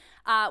mean?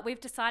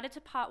 We've decided to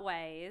part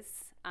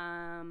ways.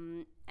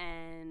 And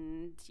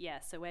yeah,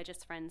 so we're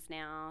just friends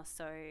now.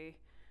 So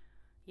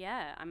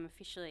yeah, I'm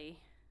officially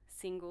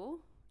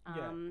single.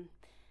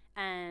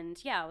 And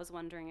yeah, I was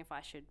wondering if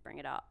I should bring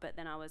it up, but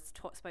then I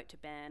spoke to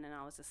Ben, and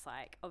I was just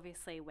like,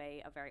 obviously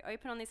we are very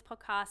open on this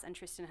podcast, and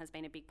Tristan has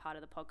been a big part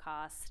of the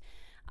podcast.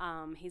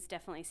 He's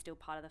definitely still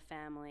part of the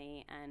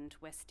family, and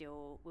we're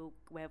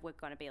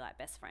going to be like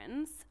best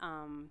friends.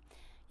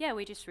 Yeah,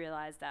 we just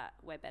realized that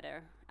we're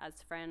better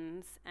as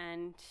friends,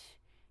 and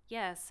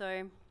yeah,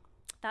 so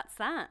that's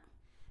that.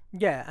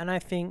 Yeah, and I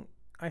think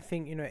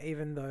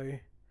even though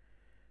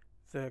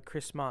the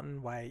Chris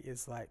Martin way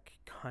is like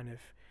kind of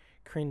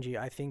cringy,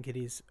 I think it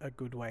is a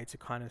good way to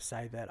kind of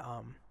say that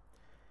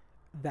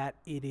that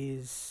it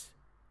is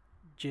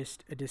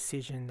just a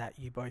decision that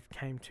you both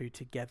came to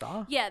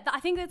together. Yeah, I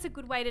think that's a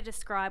good way to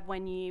describe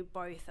when you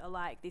both are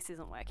like, this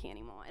isn't working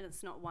anymore, and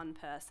it's not one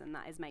person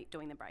that is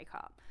doing the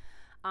breakup.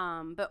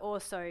 But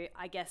also,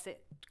 I guess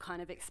it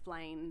kind of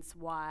explains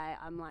why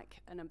I'm like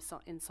an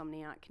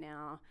insomniac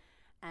now,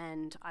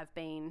 and I've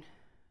been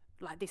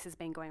like, this has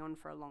been going on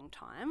for a long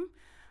time,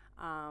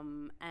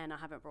 and I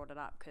haven't brought it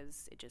up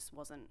because it just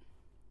wasn't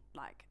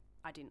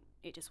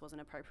it just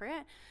wasn't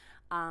appropriate.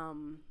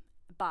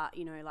 But,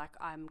 like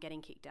I'm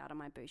getting kicked out of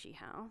my bougie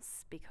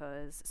house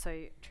because,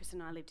 so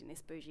Tristan and I lived in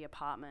this bougie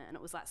apartment, and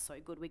it was like so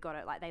good. We got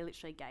it, like they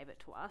literally gave it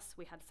to us.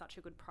 We had such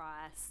a good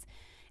price.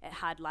 It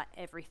had like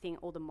everything,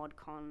 all the mod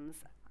cons,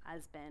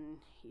 as Ben,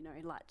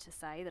 like to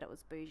say that it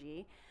was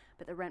bougie,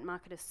 but the rent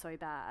market is so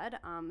bad.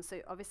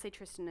 So obviously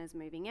Tristan is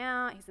moving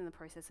out. He's in the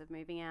process of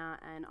moving out,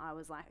 and I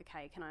was like,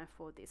 okay, can I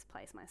afford this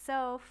place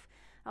myself?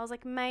 I was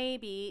like,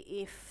 maybe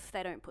if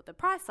they don't put the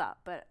price up,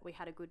 but we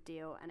had a good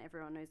deal, and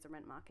everyone knows the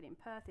rent market in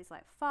Perth is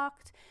like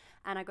fucked.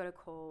 And I got a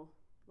call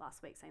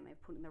last week saying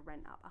they've put the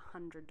rent up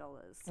 $100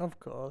 Of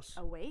course.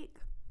 a week.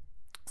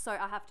 So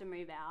I have to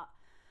move out.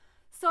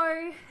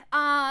 So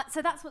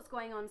that's what's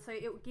going on. So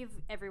it will give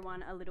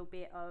everyone a little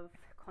bit of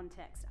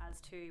context as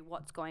to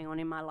what's going on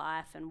in my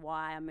life and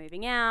why I'm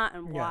moving out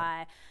and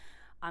why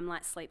I'm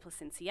like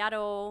sleepless in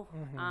Seattle.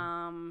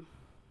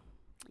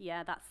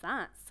 Yeah, that's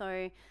that.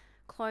 So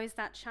close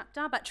that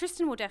chapter, but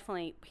Tristan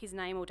his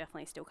name will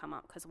definitely still come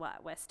up because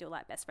we're still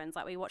like best friends.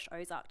 Like we watched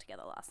Ozark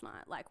together last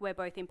night. Like we're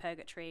both in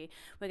purgatory.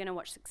 We're going to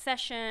watch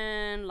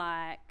Succession.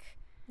 Like,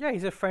 yeah,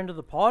 he's a friend of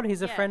the pod.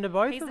 He's a friend of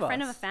both of us. He's a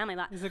friend of the family.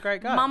 Like, he's a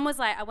great guy. Mum was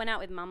like, I went out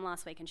with Mum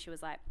last week, and she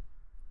was like,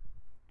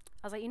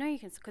 I was like, you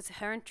can, because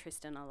her and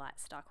Tristan are like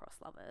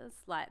star-crossed lovers.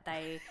 Like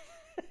they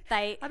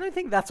I don't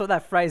think that's what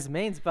that phrase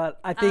means, but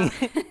I think,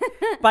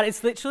 but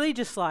it's literally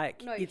just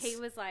like, no, he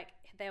was like,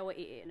 they will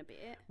eat it in a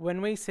bit.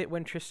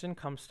 When Tristan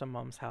comes to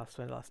Mum's house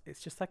with us,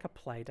 it's just like a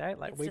play date.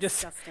 Like It's we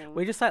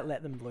disgusting. just like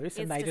let them loose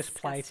and It's they just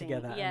play disgusting.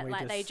 together. Yeah, and we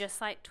like just, they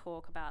just like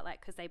talk about like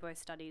because they both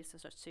studied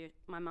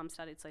my mum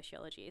studied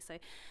sociology, so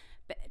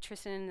but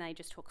Tristan and they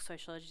just talk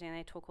sociology and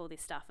they talk all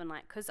this stuff and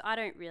like because I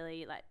don't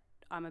really like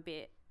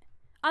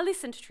I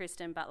listen to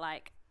Tristan, but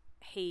like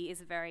he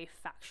is very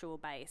factual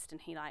based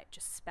and he like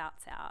just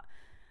spouts out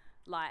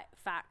like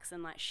facts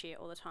and like shit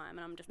all the time, and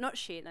I'm just not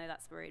shit, no,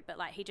 that's rude, but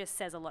like he just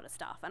says a lot of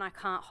stuff and I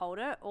can't hold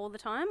it all the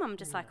time. I'm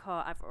just like,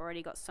 oh, I've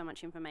already got so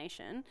much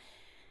information.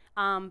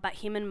 But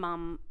him and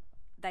Mum,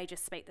 they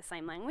just speak the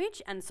same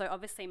language, and so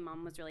obviously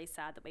Mum was really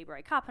sad that we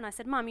broke up, and I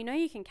said, Mum, you know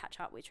you can catch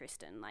up with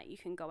Tristan, like you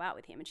can go out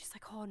with him, and she's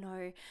like, oh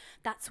no,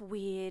 that's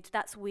weird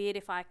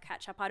if I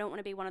catch up. I don't want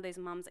to be one of those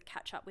mums that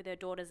catch up with her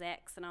daughter's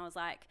ex. And I was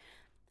like,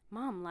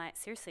 Mum, like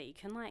seriously, you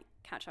can like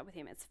catch up with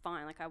him, it's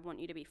fine, like I want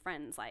you to be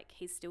friends, like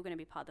he's still going to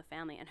be part of the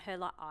family. And her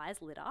like eyes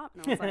lit up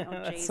and I was like, oh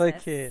that's Jesus. so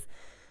cute.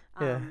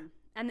 Yeah.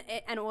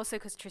 And also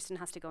because Tristan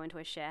has to go into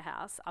a share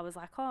house, I was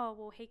like, oh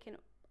well, he can,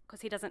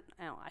 because he doesn't,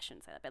 oh I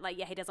shouldn't say that, but like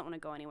yeah, he doesn't want to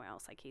go anywhere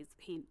else, like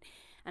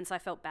and so I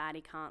felt bad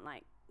he can't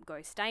like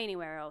go stay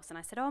anywhere else. And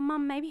I said, oh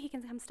Mum, maybe he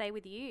can come stay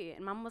with you.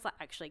 And Mum was like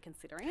actually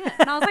considering it,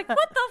 and I was like,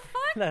 what the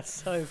fuck. That's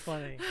so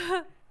funny.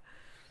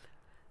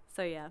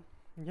 So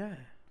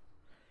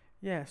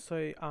yeah,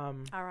 so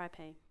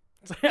R.I.P.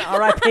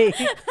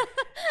 R.I.P.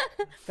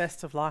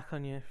 Best of luck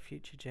on your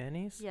future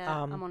journeys.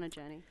 Yeah, I'm on a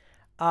journey.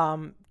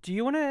 Do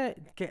you want to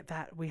get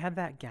that? We had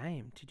that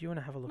game. Did you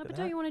want to have a look No, at but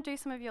that? do you want to do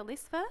some of your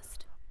list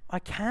first? I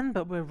can,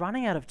 but we're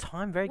running out of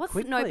time very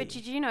quickly. No, but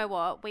did you know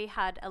what? We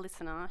had a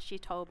listener. She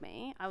told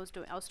me I was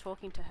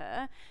talking to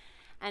her,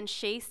 and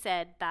she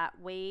said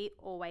that we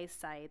always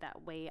say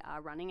that we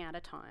are running out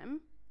of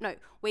time. No,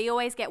 we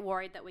always get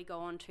worried that we go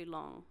on too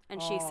long,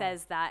 and she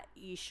says that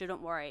you shouldn't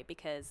worry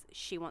because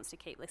she wants to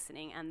keep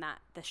listening, and that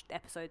the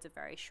episodes are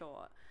very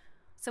short.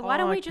 So why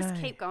don't we just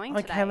keep going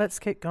today? Okay, let's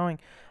keep going.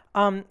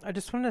 I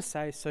just wanted to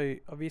say, so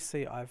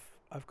obviously I've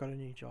got a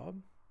new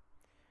job.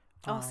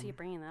 So you're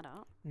bringing that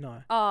up?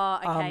 No. Oh,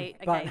 okay,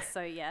 but-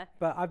 so yeah.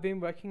 But I've been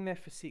working there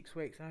for 6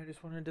 weeks, and I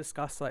just want to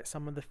discuss like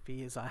some of the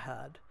fears I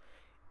had.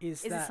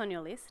 Is this on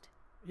your list?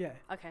 Yeah.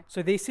 Okay.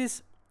 So this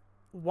is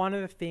one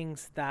of the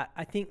things that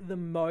I think the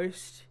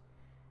most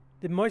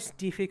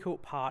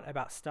difficult part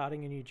about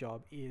starting a new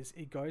job is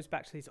it goes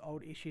back to these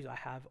old issues I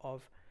have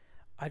of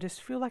I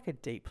just feel like a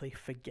deeply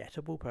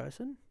forgettable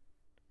person.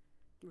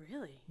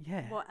 Really?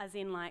 Yeah. What, as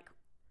in like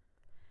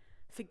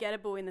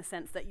forgettable in the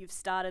sense that you've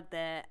started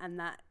there and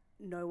that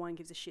no one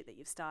gives a shit that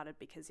you've started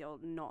because you're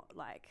not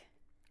like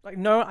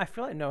no, I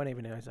feel like no one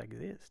even knows I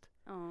exist.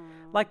 Oh.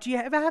 Like, do you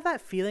ever have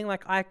that feeling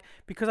like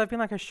because I've been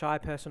like a shy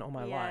person all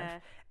my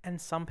life, and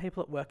some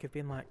people at work have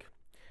been like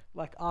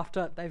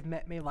after they've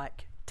met me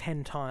like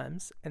 10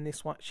 times, and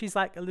this one, she's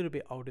like a little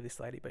bit older, this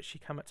lady, but she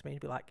come up to me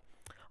and be like,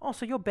 oh,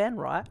 so you're Ben,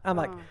 right? I'm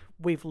like,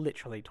 we've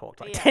literally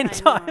talked like 10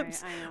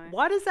 times. I know.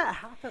 Why does that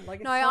happen?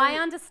 Like, no, I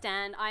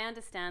understand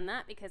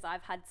that because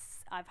I've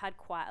had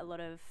quite a lot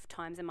of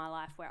times in my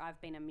life where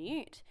I've been a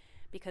mute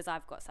because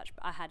I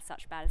had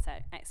such bad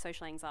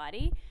social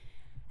anxiety,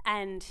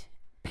 and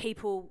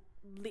people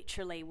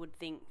literally would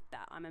think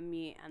that I'm a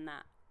mute and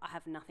that I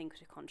have nothing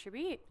to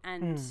contribute.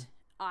 And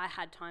I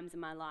had times in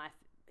my life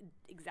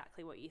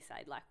exactly what you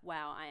said, like,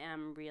 wow, I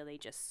am really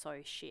just so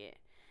shit.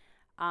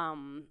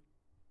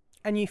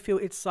 And you feel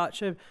it's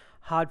such a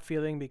hard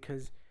feeling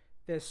because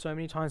there's so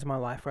many times in my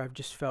life where I've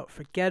just felt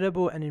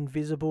forgettable and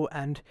invisible,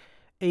 and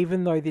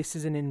even though this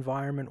is an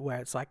environment where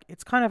it's like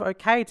it's kind of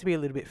okay to be a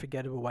little bit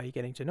forgettable while you're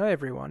getting to know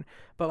everyone,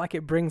 but like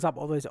it brings up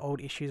all those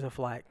old issues of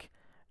like,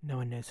 no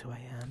one knows who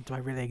I am. Do I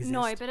really exist?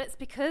 No, but it's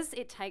because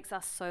it takes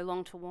us so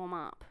long to warm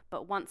up.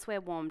 But once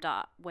we're warmed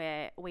up,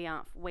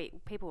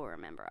 people will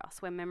remember us.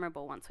 We're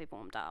memorable once we've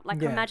warmed up. Like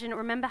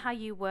remember how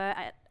you were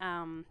at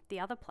the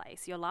other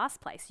place, your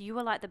last place. You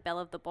were like the belle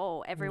of the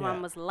ball.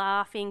 Everyone was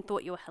laughing,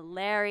 thought you were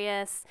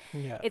hilarious.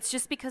 Yeah. It's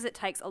just because it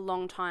takes a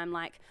long time.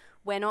 Like,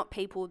 we're not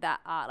people that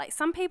are like,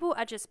 some people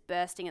are just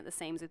bursting at the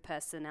seams with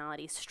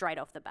personality straight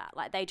off the bat.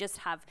 Like, they just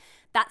have,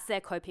 that's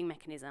their coping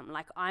mechanism.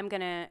 Like,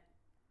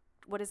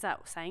 what is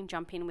that saying?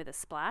 Jump in with a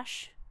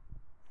splash.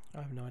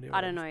 I have no idea.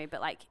 I don't know,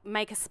 but like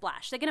make a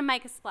splash. They're going to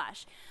make a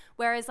splash.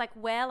 Whereas like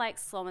we're like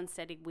slow and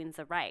steady wins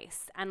the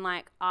race. And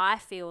like I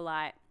feel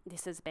like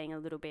this is being a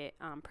little bit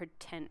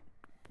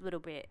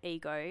little bit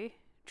ego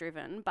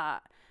driven,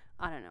 but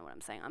I don't know what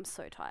I'm saying. I'm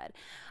so tired.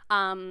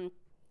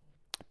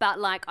 But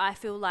like I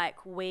feel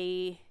like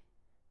we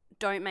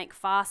don't make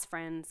fast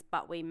friends,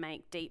 but we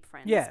make deep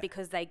friends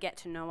because they get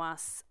to know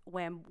us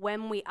when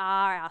we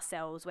are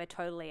ourselves, we're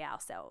totally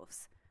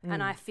ourselves.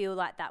 And I feel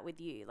like that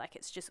with you. Like,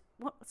 it's just,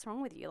 what's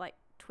wrong with you? Like,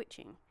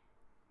 twitching.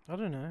 I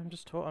don't know. I'm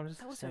just talking.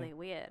 That was really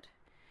weird.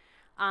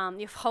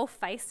 Your whole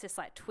face just,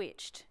 like,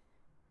 twitched.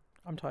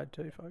 I'm tired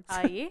too, folks.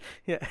 Are you?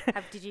 Yeah.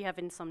 Did you have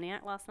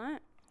insomniac last night?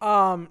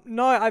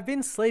 No, I've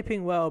been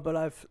sleeping well,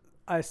 but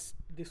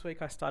this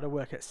week I started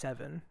work at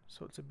 7,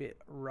 so it's a bit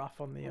rough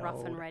on the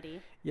rough and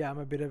ready. Yeah, I'm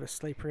a bit of a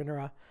sleeper in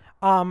a.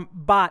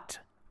 But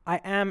I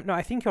am. No,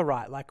 I think you're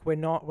right. Like we're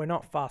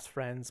not fast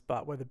friends,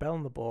 but we're the Belle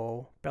and the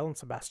Ball, Belle and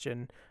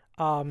Sebastian.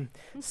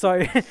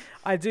 So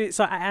I do.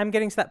 So I am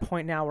getting to that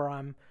point now where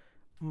I'm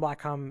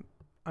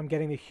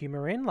getting the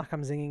humor in. Like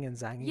I'm zinging and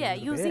zanging. Yeah, a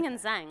little you'll bit. zing and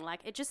zang.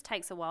 Like it just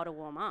takes a while to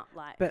warm up.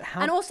 Like, But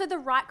how- and also the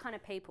right kind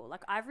of people.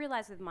 Like I've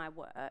realized with my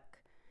work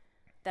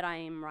that I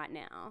am right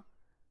now,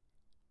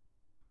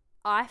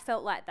 I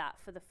felt like that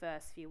for the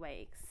first few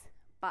weeks,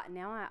 but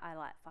now I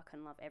like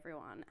fucking love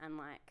everyone and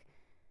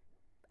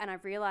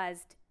I've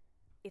realized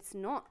it's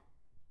not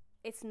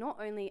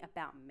only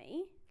about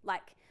me.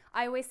 Like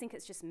I always think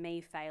it's just me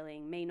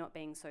failing, me not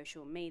being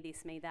social, me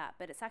this, me that,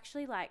 but it's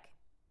actually like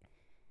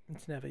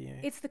It's never you.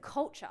 it's the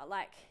culture.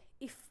 Like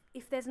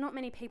if there's not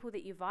many people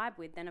that you vibe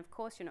with, then of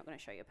course you're not going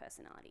to show your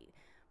personality.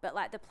 But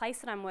like the place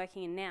that I'm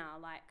working in now,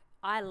 like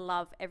I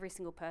love every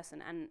single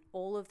person and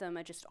all of them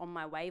are just on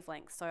my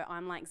wavelength. So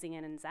I'm like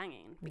zinging and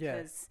zanging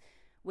because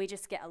we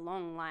just get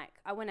along. Like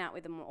I went out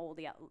with them all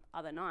the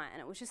other night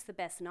and it was just the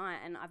best night.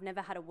 And I've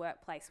never had a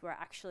workplace where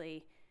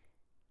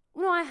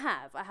I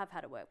have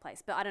had a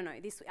workplace, but I don't know.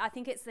 I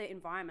think it's the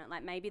environment.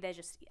 Like maybe there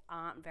just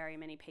aren't very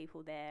many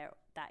people there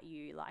that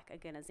you like are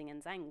gonna zing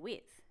and zang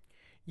with.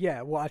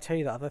 Yeah, well, I tell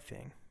you the other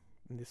thing.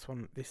 And this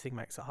thing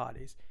makes it hard.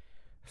 Is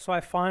so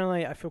I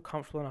feel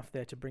comfortable enough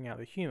there to bring out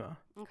the humor.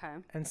 Okay.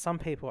 And some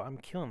people I'm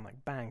killing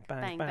like bang,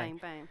 bang, Bang, bang. bang,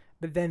 bang.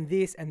 But then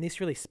this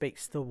really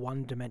speaks to the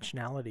one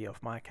dimensionality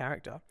of my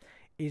character,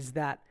 is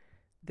that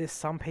there's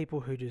some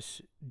people who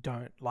just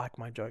don't like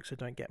my jokes or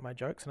don't get my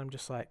jokes, and I'm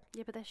just like,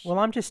 Yeah, but they're well,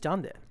 I'm just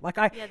done there. Like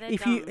they're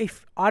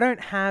if I don't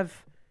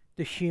have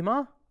the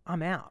humor,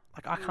 I'm out.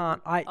 Like I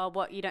can't.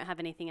 what, you don't have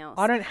anything else?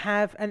 I don't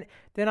have, and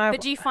then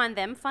But do you find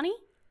them funny?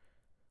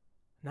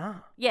 Nah.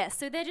 Yeah,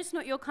 so they're just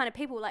not your kind of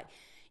people. Like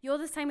you're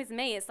the same as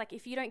me. It's like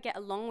if you don't get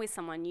along with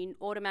someone, you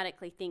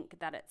automatically think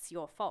that it's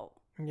your fault.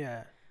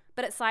 Yeah.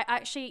 But it's like,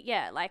 actually,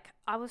 yeah, like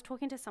I was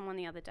talking to someone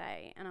the other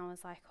day and I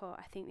was like, oh,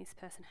 I think this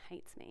person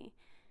hates me.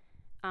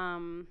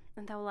 And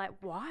they were like,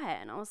 why?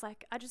 And I was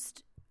like, I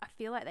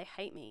feel like they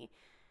hate me.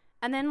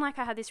 And then like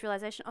I had this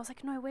realization. I was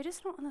like, no, we're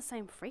just not on the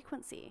same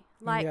frequency.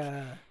 Like,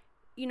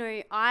 you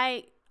know,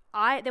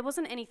 there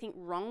wasn't anything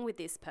wrong with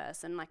this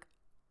person. Like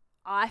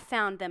I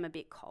found them a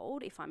bit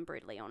cold, if I'm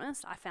brutally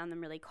honest. I found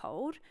them really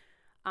cold.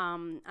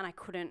 And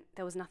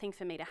there was nothing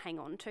for me to hang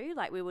on to.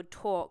 Like we would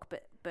talk,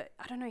 but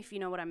I don't know if you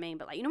know what I mean,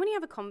 but like, you know, when you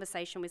have a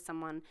conversation with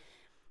someone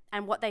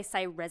and what they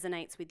say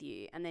resonates with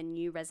you and then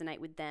you resonate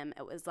with them,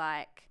 it was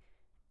like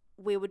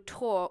we would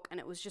talk and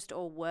it was just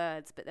all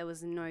words, but there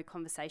was no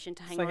conversation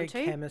to hang on to. It's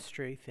like a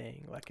chemistry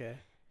thing,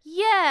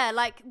 Yeah,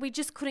 like we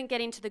just couldn't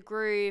get into the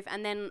groove.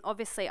 And then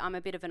obviously I'm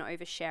a bit of an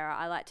oversharer.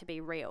 I like to be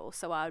real.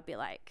 So I would be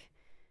like,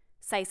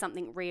 say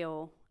something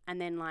real and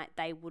then like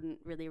they wouldn't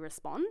really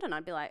respond. And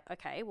I'd be like,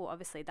 okay, well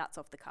obviously that's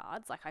off the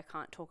cards. Like I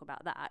can't talk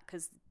about that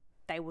because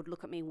they would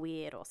look at me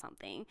weird or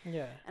something.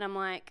 Yeah. And I'm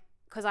like,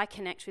 because I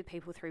connect with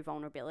people through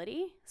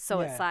vulnerability. So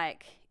it's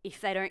like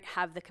if they don't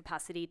have the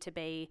capacity to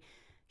be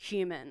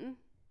human,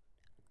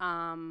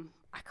 I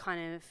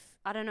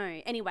don't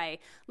know. Anyway,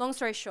 long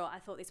story short, I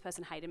thought this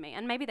person hated me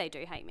and maybe they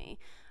do hate me.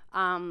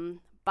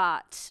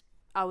 But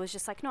I was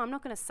just like, no, I'm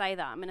not going to say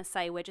that. I'm going to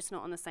say we're just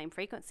not on the same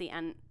frequency.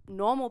 And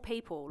normal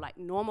people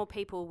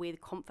with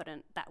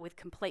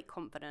complete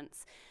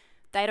confidence,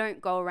 they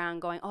don't go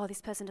around going, oh,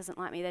 this person doesn't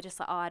like me. They're just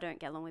like, oh, I don't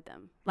get along with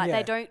them. Like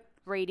they don't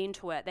read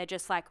into it. They're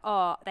just like,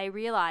 oh, they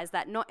realize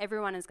that not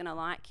everyone is going to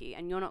like you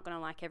and you're not going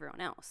to like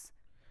everyone else.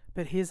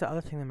 But here's the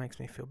other thing that makes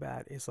me feel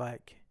bad is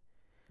like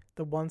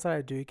the ones that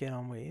I do get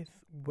on with,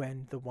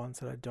 when the ones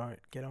that I don't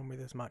get on with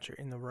as much are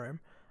in the room,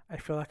 I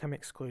feel like I'm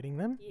excluding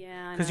them.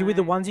 Yeah, because you're with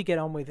the ones you get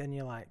on with, and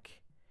you're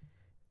like,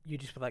 you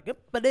just feel like,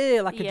 but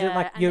like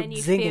and you're then you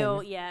zinging.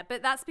 feel,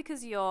 but that's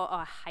because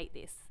I hate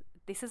this.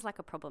 This is like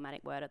a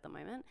problematic word at the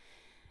moment.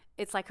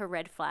 It's like a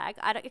red flag.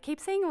 I keep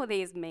seeing all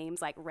these memes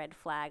like red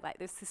flag. Like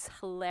there's this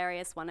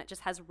hilarious one. It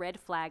just has red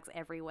flags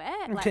everywhere,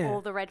 like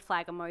all the red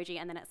flag emoji,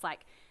 and then it's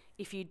like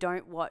if you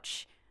don't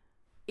watch.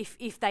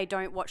 If they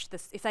don't watch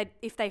this,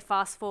 if they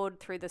fast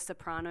forward through the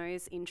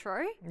Sopranos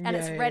intro and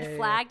it's red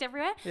flagged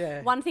everywhere.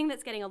 Yeah. One thing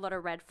that's getting a lot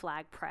of red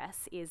flag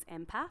press is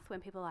empath. When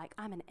people are like,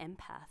 I'm an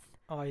empath.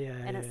 Oh yeah.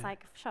 And it's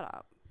like, shut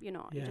up. You're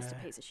not. You're just a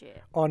piece of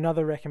shit. Oh,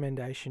 another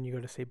recommendation. You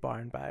got to see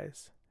Byron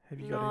Bayes.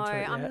 Have you got into it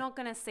yet? No, I'm not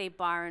going to see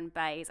Byron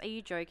Bayes. Are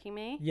you joking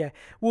me? Yeah.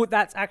 Well,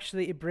 that's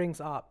actually, it brings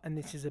up, and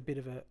this is a bit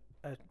of a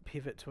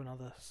pivot to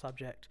another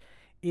subject,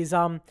 is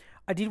I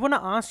did want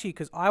to ask you,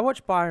 because I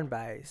watch Byron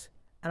Bayes,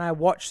 and I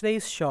watch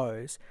these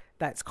shows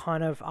that's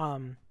kind of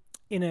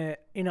in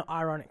an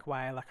ironic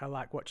way. Like I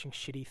like watching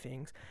shitty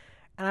things.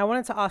 And I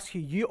wanted to ask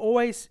you, you're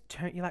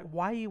like,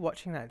 why are you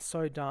watching that? It's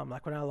so dumb.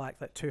 Like when I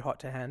like Too Hot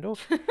to Handle.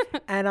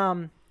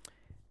 And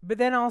but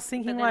then I was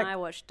thinking I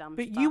watch dumb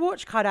but stuff. You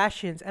watch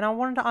Kardashians, and I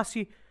wanted to ask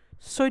you,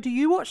 so do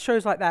you watch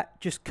shows like that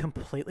just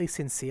completely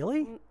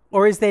sincerely?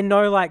 Or is there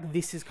no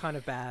this is kind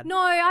of bad? No,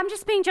 I'm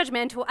just being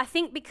judgmental. I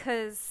think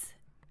because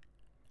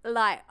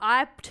like,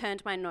 I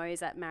turned my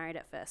nose at Married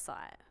at First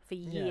Sight for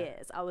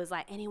years. I was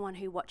like, anyone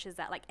who watches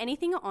that, like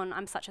anything on,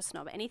 I'm such a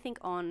snob, anything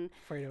on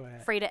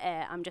free to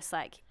air, I'm just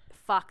like,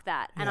 fuck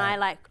that. And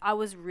I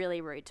was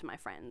really rude to my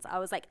friends. I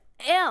was like,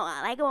 ew,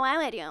 like,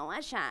 why would you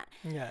watch that?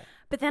 Yeah.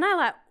 But then I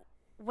like,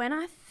 when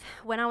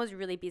I was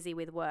really busy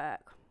with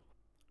work,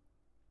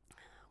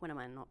 when am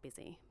I not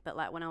busy? But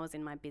like when I was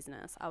in my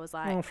business, I was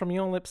like... from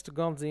your lips to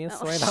God's ears,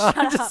 sweetheart.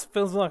 It just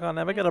feels like I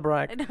never get a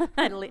break.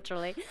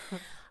 Literally.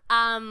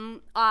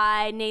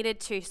 I needed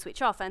to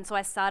switch off. And so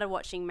I started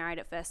watching Married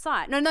at First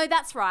Sight. No,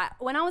 that's right.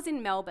 When I was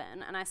in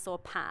Melbourne and I saw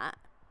Pat,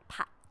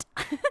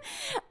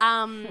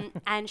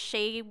 and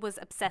she was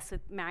obsessed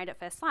with Married at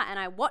First Sight, and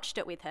I watched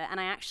it with her, and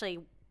I actually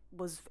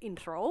was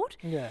enthralled.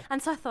 Yeah.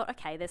 And so I thought,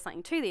 okay, there's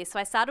something to this. So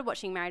I started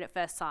watching Married at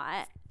First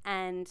Sight,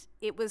 and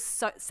it was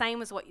so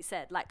same as what you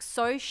said, like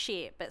so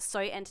shit, but so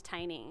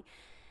entertaining.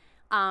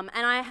 And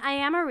I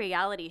am a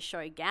reality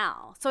show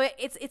gal. So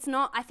it's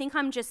not, I think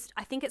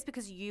it's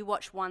because you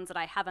watch ones that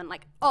I haven't,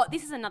 like, oh,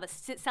 this is another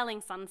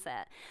Selling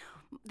Sunset.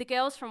 The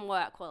girls from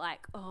work were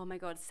like, oh my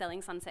God,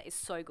 Selling Sunset is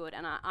so good.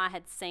 And I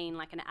had seen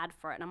like an ad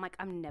for it, and I'm like,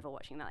 I'm never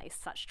watching that. It's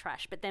such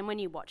trash. But then when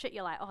you watch it,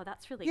 you're like, oh,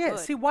 that's really good. Yeah,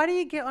 see, why do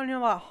you get on your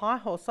like high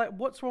horse? Like,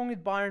 what's wrong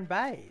with Byron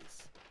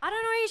Bays? I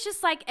don't know. It's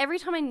just like every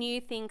time a new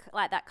thing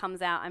like that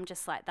comes out, I'm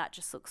just like, that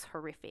just looks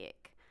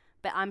horrific.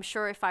 But I'm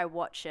sure if I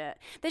watch it,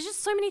 there's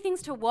just so many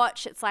things to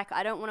watch. It's like,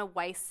 I don't want to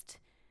waste,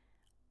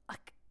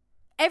 like,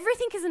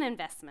 everything is an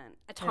investment,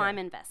 a time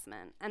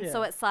investment. And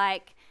so it's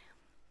like,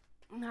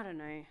 I don't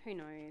know, who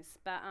knows?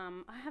 But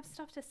I have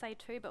stuff to say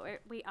too, but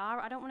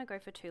I don't want to go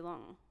for too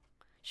long.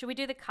 Should we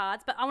do the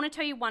cards? But I want to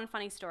tell you one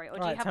funny story, or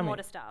do you have more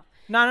to stuff?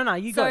 No,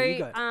 you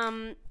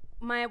go.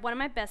 One of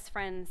my best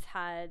friends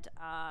had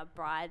a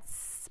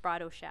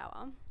bridal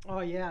shower. Oh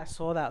yeah, I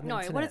saw that on the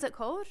internet. What is it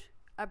called?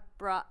 A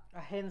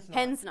hen's night.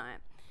 Hen's night.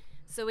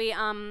 So we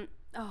oh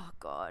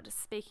God,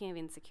 speaking of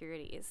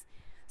insecurities.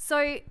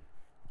 So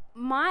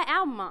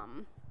our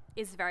mum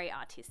is very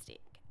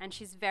artistic, and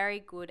she's very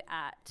good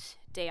at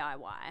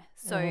DIY.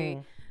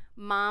 So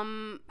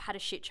mum had a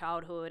shit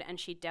childhood, and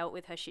she dealt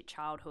with her shit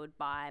childhood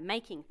by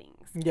making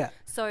things. Yeah.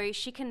 So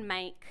she can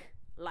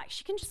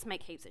just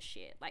make heaps of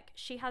shit. Like,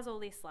 she has all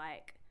this,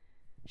 like,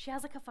 she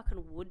has like a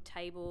fucking wood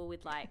table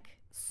with like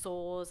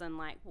saws and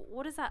like,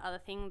 what is that other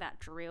thing that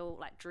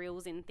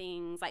drills in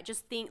things,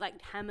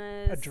 like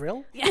hammers. A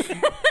drill? Yeah.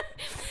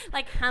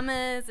 Like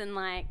hammers and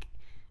like,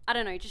 I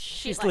don't know, just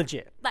shit. She's like,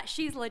 legit. Like,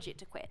 she's legit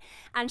to quit.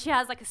 And she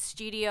has like a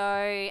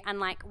studio,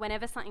 and like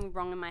whenever something's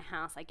wrong in my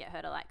house, I get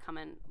her to like come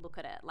and look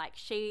at it. Like,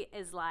 she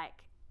is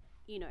like,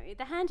 you know,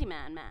 the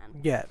handyman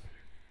man. Yeah.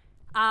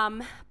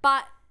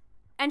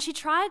 And she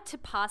tried to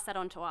pass that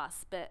on to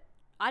us, but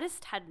I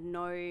just had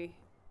no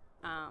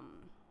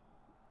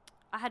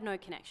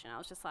connection. I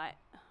was just like,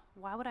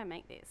 why would I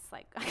make this?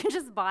 Like, I can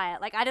just buy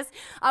it. Like,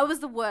 I was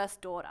the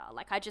worst daughter.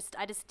 Like, I just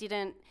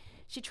didn't.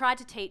 She tried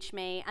to teach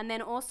me, and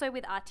then also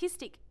with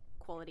artistic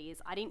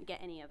qualities, I didn't get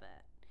any of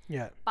it.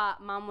 Yeah.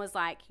 But mum was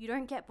like, you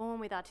don't get born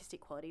with artistic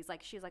qualities.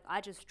 Like, she's like,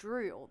 I just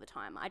drew all the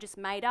time. I just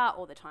made art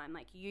all the time.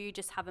 Like, you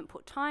just haven't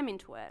put time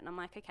into it. And I'm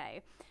like,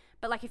 okay.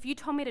 But like, if you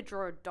told me to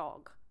draw a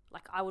dog,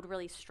 like, I would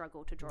really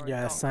struggle to draw a dog.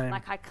 Yeah, same.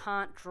 Like, I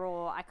can't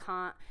draw. I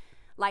can't,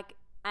 like,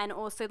 and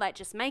also like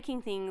just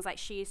making things. Like,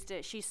 she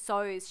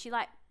sews. She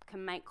like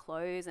can make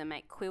clothes and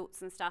make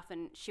quilts and stuff.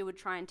 And she would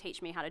try and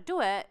teach me how to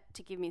do it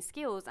to give me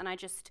skills. And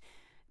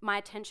my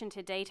attention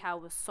to detail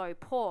was so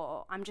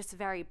poor. I'm just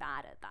very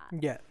bad at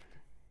that. Yeah.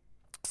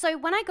 So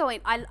when I go in,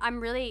 I'm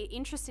really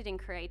interested in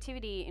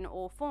creativity in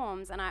all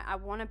forms, and I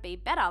want to be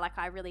better. Like,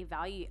 I really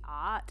value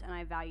art, and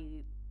I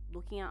value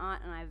looking at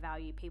art, and I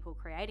value people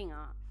creating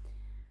art.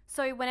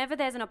 So whenever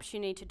there's an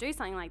opportunity to do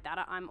something like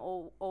that, I'm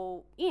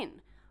all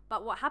in.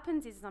 But what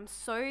happens is I'm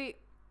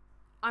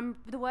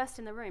the worst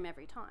in the room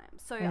every time.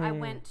 So I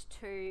went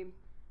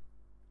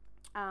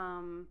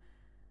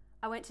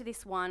to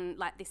this one,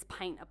 like this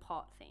paint a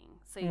pot thing.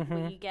 So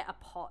you get a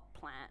pot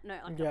plant,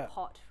 a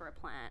pot for a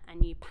plant,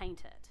 and you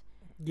paint it.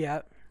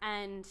 Yeah.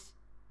 And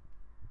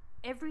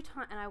every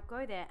time, and I'll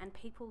go there, and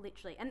people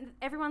literally, and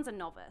everyone's a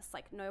novice.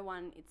 Like, no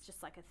one, it's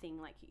just like a thing,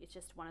 like it's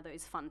just one of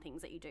those fun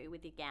things that you do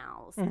with your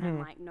gals, and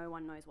like no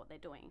one knows what they're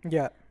doing.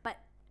 Yeah. But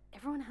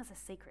everyone has a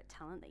secret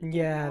talent that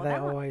they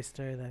always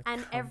do.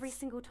 And every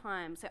single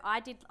time, so I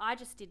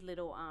just did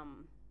little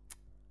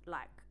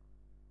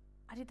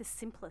I did the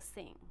simplest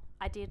thing.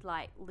 I did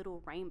like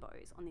little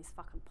rainbows on this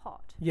fucking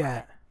pot. Yeah.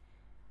 Right?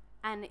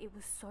 And it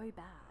was so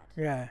bad.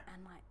 Yeah.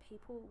 And like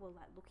people were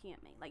like looking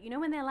at me, like, you know,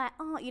 when they're like,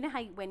 oh, you know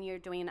how when you're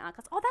doing an art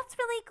class, oh, that's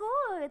really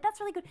good. That's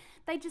really good.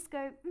 They just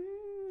go,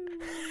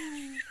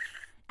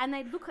 and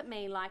they look at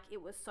me like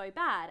it was so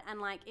bad, and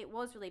like it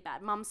was really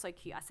bad. Mum's so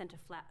cute. I sent a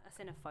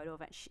photo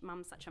of it.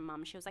 Mum's such a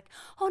mum. She was like,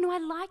 oh no, I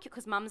like it,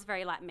 because Mum's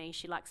very like me.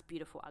 She likes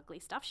beautiful, ugly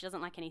stuff. She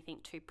doesn't like anything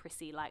too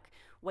prissy. Like,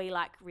 we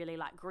like really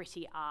like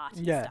gritty art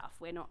and stuff.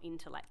 We're not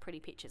into like pretty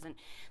pictures. And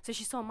so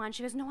she saw mine.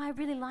 She goes, no, I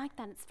really like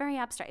that. It's very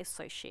abstract. It's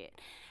so shit.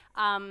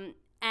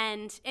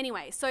 And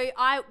anyway, so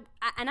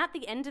at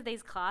the end of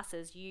these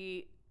classes,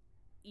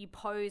 you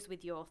pose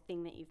with your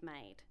thing that you've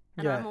made.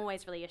 And Yeah. I'm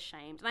always really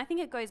ashamed. And I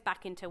think it goes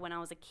back into when I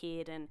was a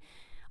kid and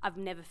I've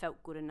never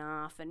felt good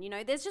enough. And, you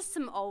know, there's just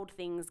some old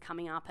things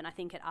coming up. And I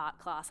think at art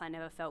class I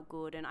never felt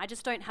good. And I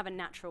just don't have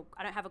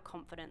I don't have a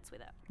confidence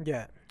with it.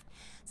 Yeah.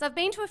 So I've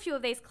been to a few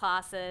of these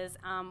classes.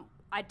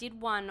 I did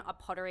a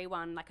pottery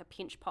one, like a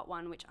pinch pot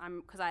one,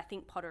 because I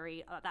think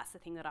pottery, that's the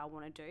thing that I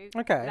want to do.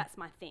 Okay. That's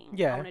my thing.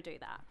 Yeah. I want to do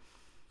that.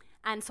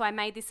 And so I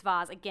made this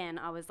vase. Again,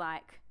 I was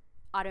like,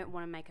 I don't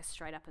want to make a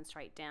straight up and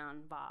straight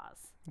down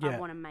vase. Yeah. I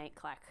want to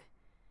make like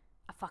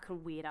a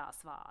fucking weird ass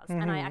vase.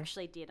 And I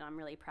actually did. And I'm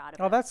really proud of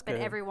it. Oh, that's but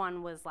good.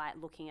 everyone was like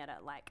looking at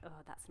it like, oh,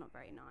 that's not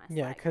very nice.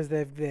 Yeah, Like, because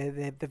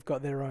they've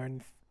got their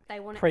own. they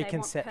want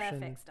preconception.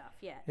 perfect stuff.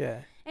 Yeah. Yeah.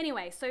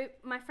 Anyway, so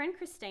my friend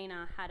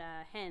Christina had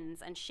a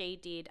hens and she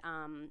did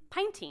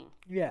painting.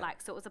 Yeah.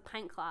 Like, so it was a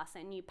paint class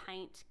and you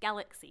paint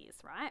galaxies,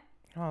 right?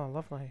 Oh,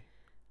 lovely.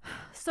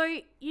 So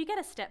you get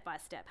a step by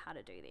step how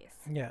to do this.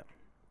 Yeah.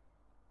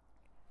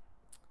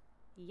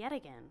 Yet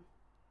again,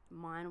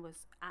 mine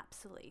was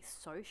absolutely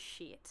so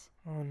shit.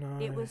 Oh no.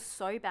 It was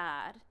so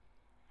bad.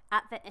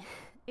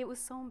 It was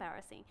so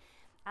embarrassing.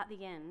 At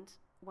the end,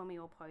 when we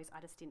all posed, I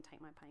just didn't take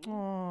my painting.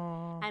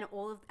 Oh.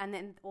 And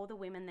then all the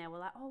women there were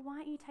like, "Oh, why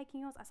aren't you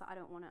taking yours?" I said, "I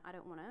don't want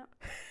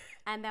it."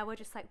 And they were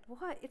just like,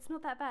 "What? It's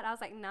not that bad." I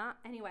was like, "Nah."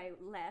 Anyway,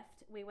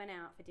 left. We went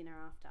out for dinner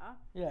after.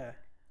 Yeah.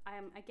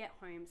 I get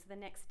home. So the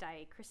next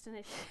day, Kristen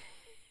is...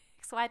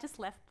 So I just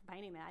left the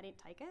painting there. I didn't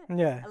take it.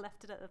 Yeah. I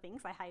left it at the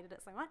things. I hated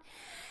it so much.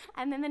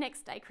 And then the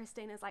next day,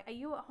 Christina's like, "Are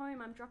you at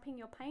home? I'm dropping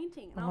your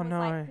painting." And I was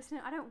like,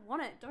 "Christina, I don't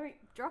want it. Don't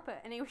drop it."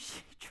 And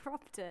she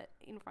dropped it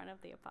in front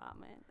of the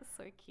apartment. It's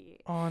so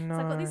cute. Oh no.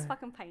 So I got this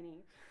fucking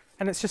painting.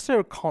 And it's just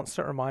a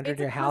constant reminder in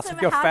your house of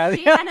of your how failure.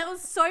 shit- and it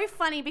was so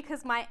funny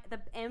because the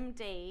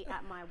MD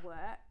at my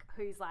work,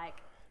 who's like,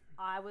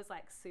 I was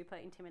like super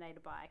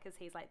intimidated by, because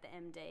he's like the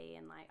MD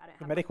and like I don't have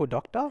The medical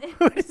doctor?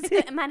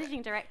 a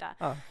managing director.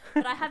 Oh.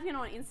 But I have him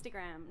on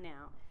Instagram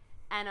now,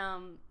 and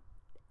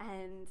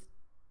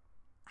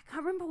I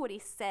can't remember what he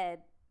said,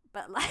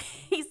 but like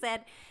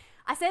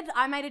I said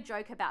I made a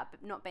joke about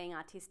not being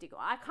artistic.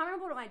 I can't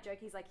remember what my joke.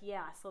 He's like,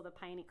 "Yeah, I saw the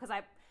painting,"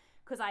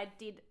 because I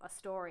did a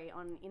story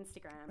on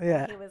Instagram.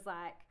 Yeah. And he was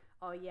like,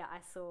 "Oh yeah, I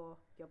saw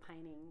your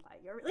painting.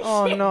 Like, you're really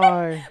Oh shit."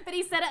 no. But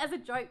he said it as a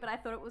joke, but I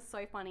thought it was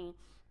so funny.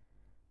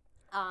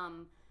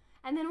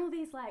 And then all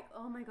these like,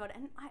 oh my God,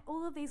 and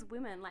all of these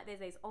women, like there's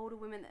these older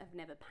women that have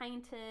never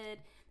painted.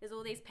 There's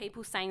all these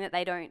people saying that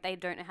they don't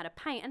know how to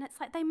paint, and it's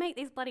like they make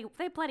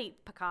they're bloody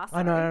Picasso.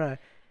 I know.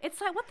 It's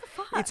like, what the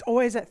fuck? It's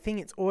always that thing.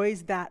 It's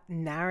always that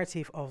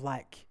narrative of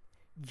like,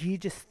 you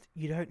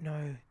don't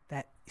know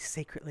that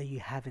secretly you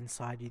have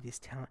inside you this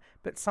talent,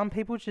 but some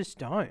people just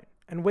don't,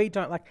 and we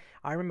don't. Like,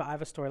 I remember I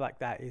have a story like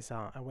that. Is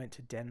I went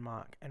to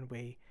Denmark and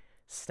we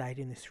stayed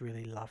in this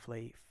really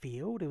lovely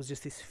field. It was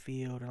just this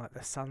field and like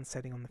the sun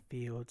setting on the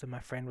fields, and my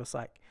friend was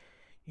like,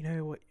 "You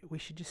know what, we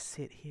should just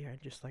sit here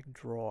and just like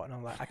draw." And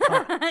I'm like, "I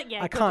can't Yeah,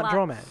 I good can't luck.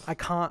 draw, man. I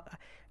can't,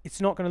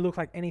 it's not going to look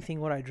like anything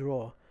what I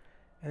draw."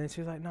 And then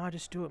she was like, "No,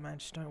 just do it, man.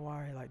 Just don't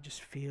worry. Like,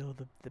 just feel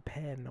the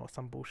pen," or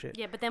some bullshit.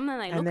 Yeah, but then when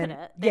they And look then- at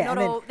it, yeah,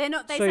 and then-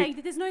 they so- say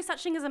there's no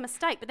such thing as a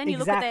mistake. But then you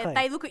Exactly.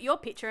 they look at your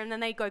picture and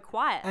then they go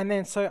quiet. And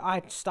then so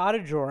I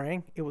started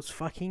drawing. It was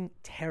fucking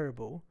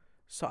terrible.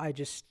 So I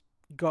just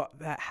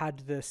had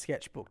the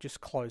sketchbook, just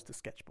closed the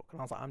sketchbook, and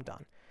I was like, "I'm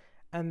done."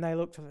 And they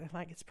looked at it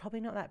like, "It's probably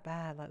not that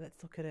bad. Like,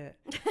 let's look at it."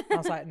 And I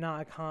was like, "No,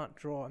 I can't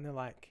draw." And they're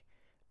like,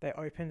 they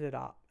opened it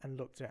up and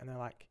looked at it, and they're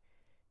like,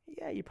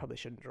 "Yeah, you probably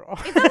shouldn't draw."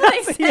 Is that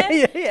what they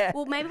said? Yeah.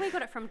 Well, maybe we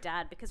got it from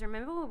Dad, because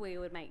remember when we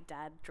would make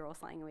Dad draw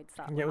something and we'd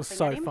start Yeah, it was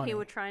laughing at so him? funny. He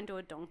would try and do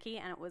a donkey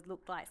and it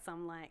looked like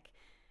some like...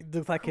 It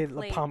looked like a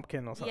complete-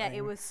 pumpkin or something. Yeah,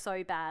 it was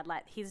so bad.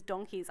 Like his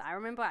donkeys, I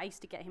remember I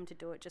used to get him to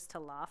do it just to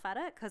laugh at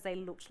it because they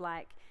looked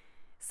like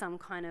some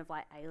kind of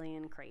like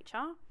alien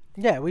creature.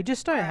 Yeah, we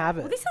just don't have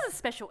it. Well, this is a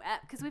special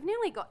app because we've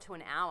nearly got to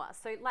an hour.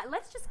 So like,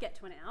 let's just get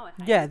to an hour.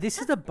 Hey? Yeah, this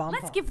is a bumper.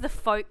 Let's give the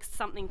folks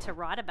something to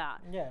write about.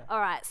 Yeah. All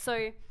right,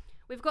 so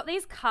we've got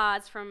these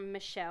cards from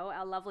Michelle,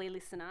 our lovely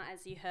listener,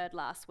 as you heard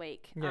last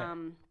week. Yeah.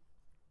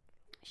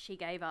 She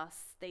gave us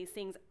these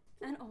things,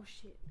 and oh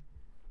shit,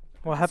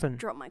 What happened?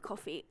 dropped my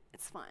coffee.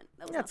 It's fine.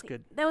 That's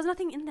good. There was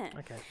nothing in there.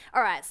 Okay.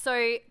 All right,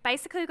 so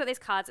basically we've got these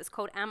cards. It's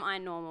called Am I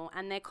Normal?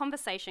 And they're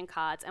conversation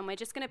cards, and we're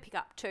just going to pick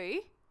up two.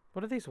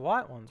 What are these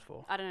white ones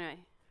for? I don't know.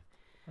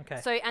 Okay.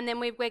 So, and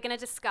then we're going to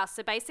discuss.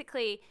 So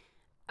basically,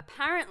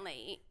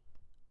 apparently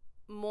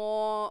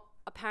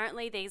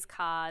these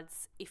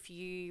cards, if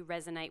you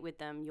resonate with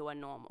them, you are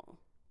normal.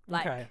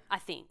 Like, Okay. I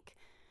think.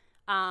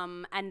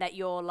 And that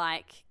you're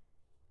like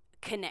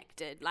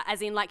connected, like as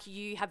in like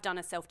you have done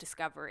a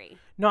self-discovery.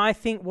 No, I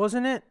think,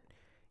 wasn't it,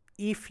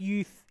 if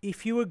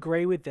you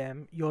agree with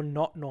them, you're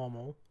not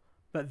normal,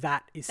 but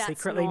that is That's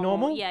secretly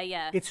normal? Yeah,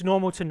 yeah. It's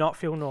normal to not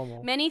feel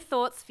normal. Many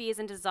thoughts, fears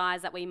and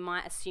desires that we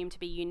might assume to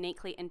be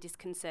uniquely and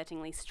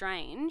disconcertingly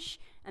strange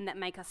and that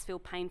make us feel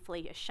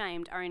painfully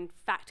ashamed are in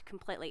fact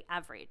completely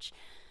average.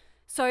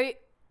 So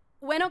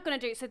we're not going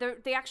to do... So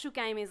the actual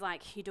game is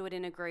like you do it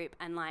in a group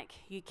and like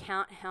you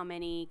count how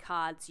many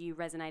cards you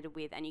resonated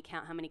with and you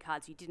count how many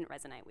cards you didn't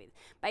resonate with.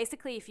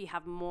 Basically, if you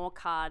have more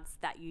cards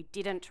that you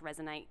didn't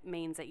resonate,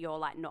 means that you're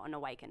like not an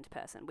awakened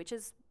person, which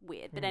is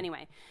weird. But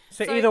anyway.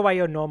 So either way,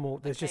 you're normal.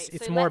 There's Okay, just...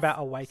 It's so more let's- about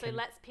awakened. So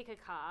let's pick a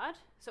card.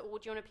 So do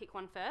you want to pick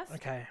one first?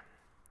 Okay.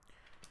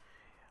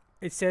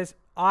 It says,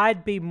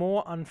 I'd be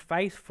more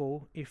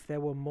unfaithful if there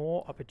were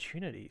more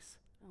opportunities.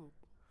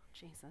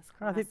 Jesus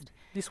Christ. I think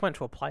this went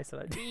to a place that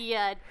I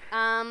did.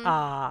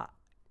 Yeah.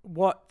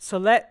 What?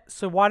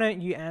 So why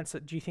don't you answer?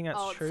 Do you think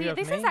that's true of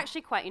this me? is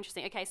actually quite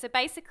interesting. Okay, so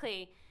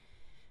basically,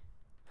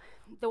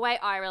 the way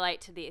I relate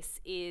to this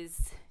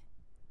is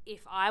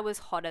if I was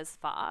hot as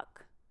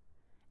fuck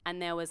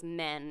and there was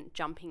men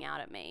jumping out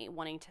at me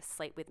wanting to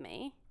sleep with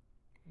me,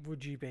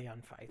 Would you be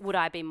unfaithful? would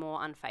I be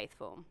more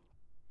unfaithful?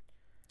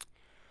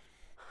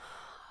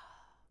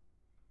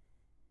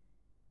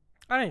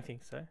 I don't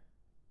think so.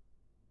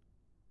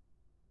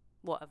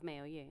 What, of me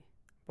or you?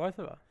 Both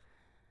of us.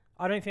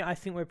 I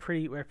think we're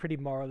pretty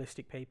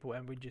moralistic people,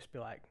 and we'd just be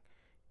like,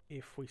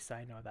 if we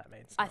say no, that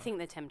means no. I think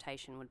the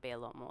temptation would be a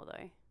lot more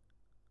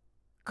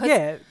though.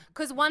 Yeah.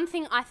 Because one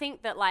thing I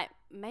think that like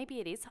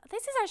maybe it is.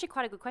 This is actually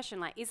quite a good question.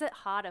 Like, is it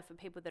harder for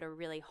people that are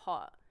really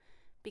hot?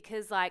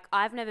 Because like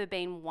I've never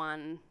been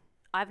one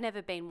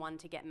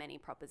to get many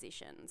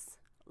propositions.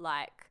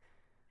 Like,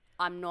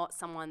 I'm not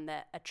someone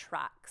that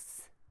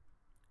attracts.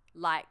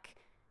 Like,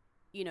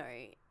 you know,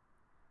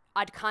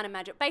 I can't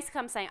imagine. Basically,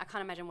 I'm saying I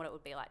can't imagine what it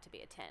would be like to be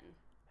a 10.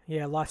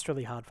 Yeah, life's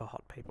really hard for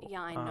hot people.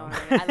 Yeah, I know.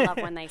 I love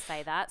when they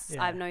say that.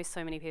 Yeah. I know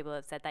so many people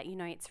have said that. You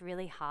know, it's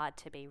really hard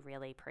to be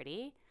really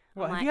pretty.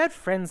 Well, I'm have like, you had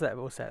friends that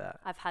will say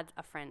that? I've had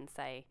a friend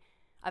say,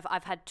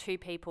 I've had 2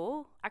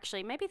 people,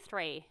 actually maybe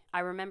 3. I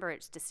remember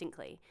it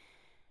distinctly.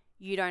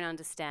 You don't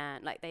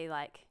understand. Like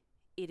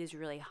it is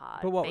really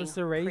hard. But what being was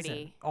the reason?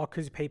 pretty. Oh,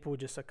 because people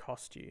just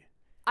accost you.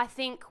 I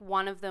think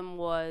one of them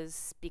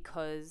was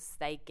because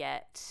they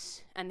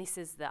get, and this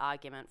is the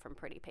argument from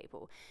pretty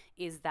people,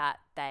 is that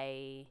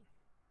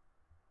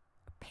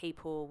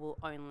people will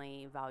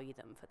only value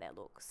them for their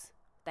looks.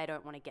 They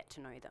don't want to get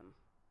to know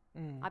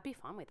them. I'd be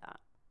fine with that.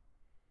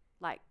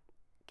 Like,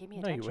 give me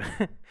attention. No, you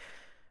would.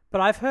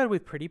 But I've heard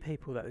with pretty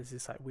people that there's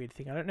this like weird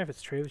thing. I don't know if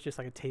it's true. It's just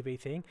like a TV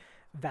thing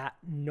that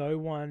no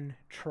one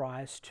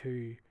tries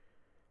to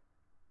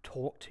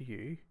talk to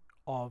you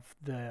of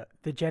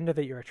the gender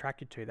that you're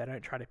attracted to. They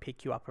don't try to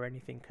pick you up or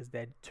anything because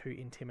they're too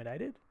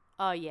intimidated.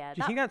 Oh, yeah.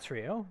 Do you think that's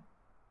real?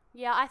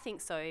 Yeah, I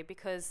think so,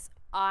 because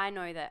I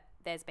know that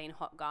there's been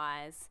hot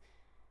guys.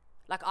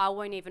 Like, I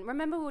won't even...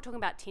 Remember we were talking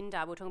about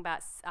Tinder? We were talking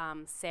about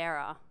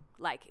Sarah.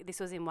 Like, this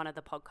was in one of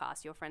the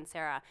podcasts, your friend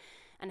Sarah,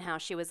 and how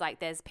she was like,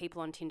 there's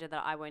people on Tinder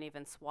that I won't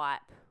even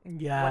swipe.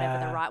 Yeah.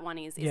 Whatever the right one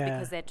is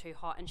because they're too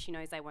hot and she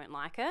knows they won't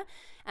like her.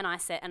 And I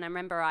said... And I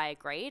remember I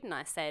agreed and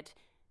I said,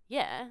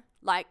 yeah,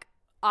 like,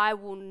 I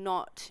will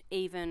not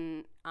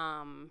even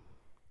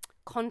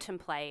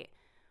contemplate,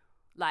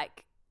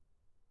 like,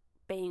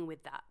 being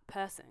with that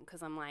person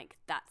because I'm like,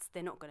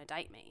 they're not going to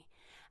date me.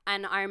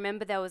 And I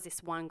remember there was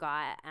this one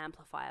guy at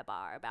Amplifier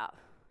Bar about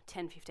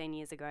 10, 15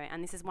 years ago,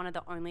 and this is one of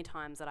the only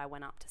times that I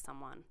went up to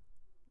someone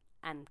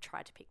and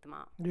tried to pick them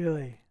up.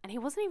 Really? And he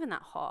wasn't even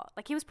that hot.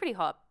 Like, he was pretty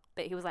hot,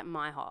 but he was like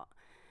my hot.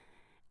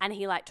 And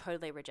he like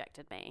totally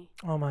rejected me.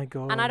 Oh my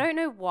God. And I don't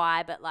know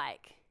why, but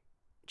like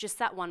just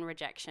that one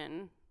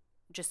rejection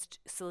just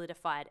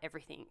solidified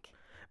everything.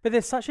 But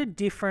there's such a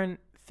different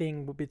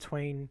thing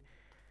between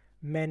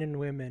men and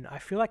women. I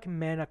feel like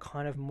men are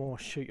kind of more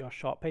shoot your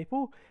shot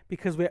people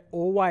because we're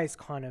always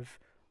kind of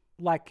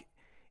like,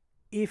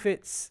 if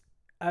it's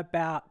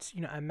about,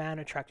 you know, a man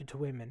attracted to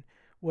women,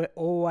 we're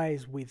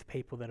always with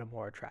people that are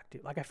more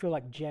attractive. Like, I feel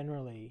like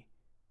generally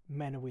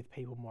men are with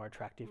people more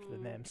attractive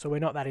than them. So we're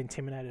not that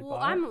intimidated Well,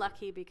 by it. I'm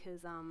lucky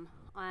because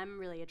I'm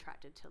really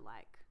attracted to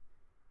like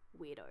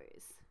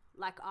weirdos.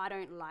 Like, I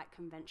don't like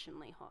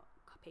conventionally hot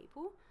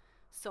people.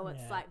 So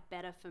it's like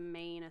better for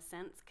me in a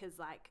sense because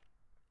like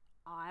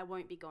I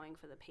won't be going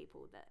for the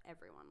people that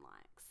everyone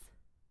likes.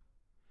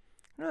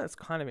 You know, that's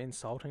kind of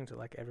insulting to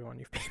like everyone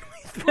you've been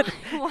with.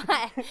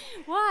 Why?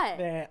 Why?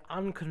 They're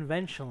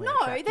unconventionally No,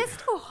 attractive. they're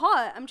still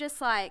hot. I'm just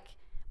like,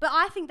 but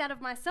I think that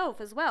of myself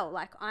as well.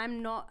 Like,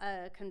 I'm not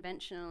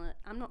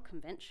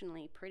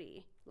conventionally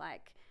pretty.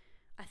 Like,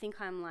 I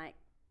think I'm like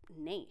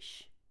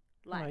niche.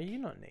 Like, No, you're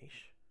not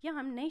niche. yeah,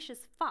 I'm niche as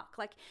fuck.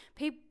 Like,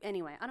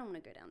 anyway, I don't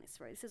want to go down this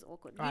road. This is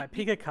awkward. All right,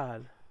 pick a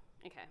card.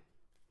 Okay.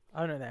 I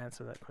don't know the answer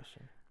to that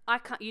question.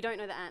 You don't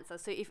know the answer.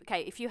 So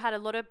if you had a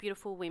lot of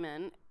beautiful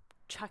women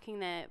chucking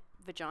their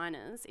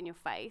vaginas in your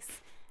face,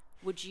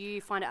 would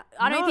you find out?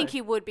 I don't No. think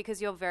you would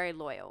because you're very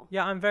loyal.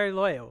 Yeah, I'm very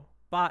loyal.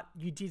 But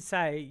you did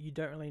say you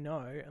don't really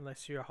know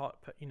unless you're a hot,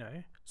 you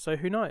know. So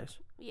who knows?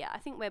 Yeah, I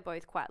think we're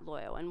both quite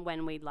loyal, and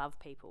when we love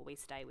people, we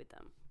stay with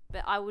them.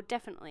 But I would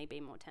definitely be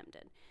more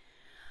tempted.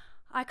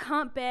 I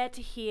can't bear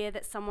to hear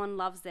that someone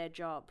loves their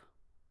job.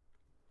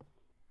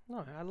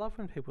 No, I love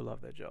when people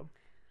love their job.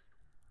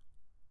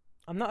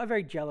 I'm not a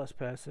very jealous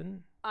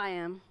person. I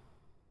am.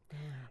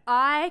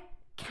 I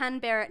can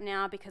bear it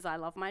now because I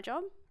love my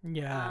job.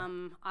 Yeah.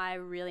 I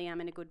really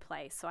am in a good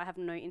place. So I have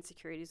no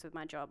insecurities with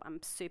my job.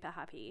 I'm super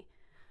happy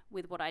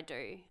with what I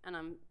do, and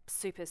I'm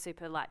super,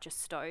 super like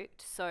just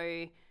stoked.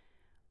 So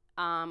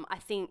I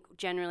think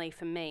generally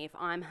for me, if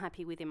I'm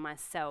happy within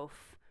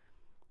myself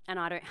and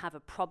I don't have a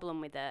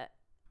problem with it,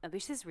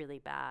 which is really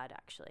bad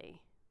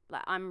actually.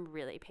 Like I'm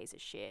really a piece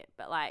of shit,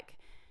 but like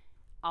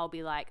I'll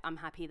be like, I'm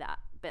happy that.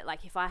 But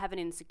like if I have an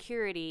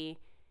insecurity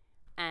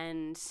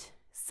and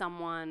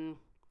someone,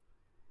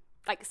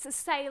 like so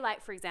say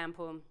like for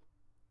example,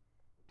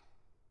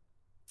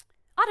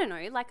 I don't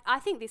know, like I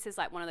think this is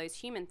like one of those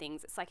human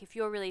things. It's like if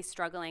you're really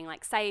struggling,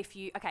 like say if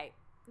you, okay,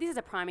 this is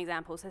a prime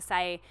example. So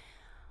say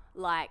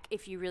like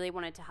if you really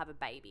wanted to have a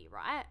baby,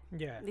 right?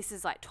 Yeah. This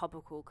is like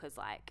topical because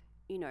like,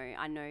 you know,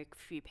 I know a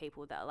few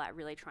people that are like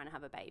really trying to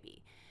have a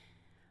baby.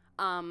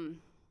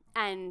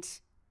 And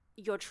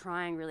you're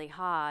trying really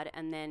hard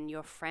and then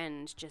your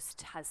friend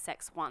just has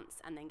sex once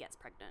and then gets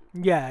pregnant.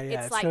 Yeah.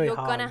 It's like really you're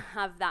hard. going to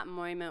have that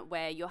moment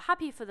where you're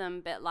happy for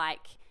them, but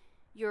like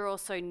you're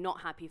also not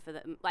happy for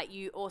them. Like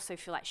you also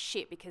feel like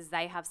shit because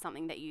they have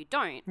something that you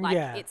don't.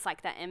 Like it's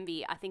like that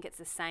envy. I think it's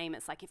the same.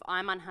 It's like if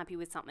I'm unhappy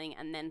with something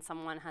and then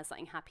someone has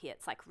something happy,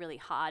 it's like really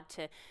hard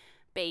to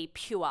be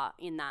pure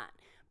in that.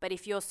 But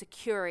if you're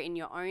secure in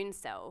your own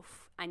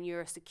self and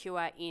you're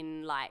secure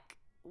in like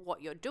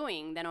what you're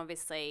doing, then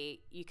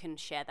obviously you can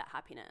share that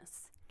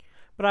happiness.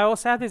 But I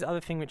also have this other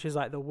thing, which is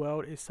like the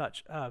world is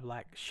such a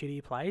like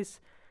shitty place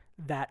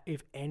that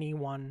if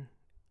anyone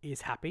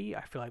is happy,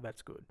 I feel like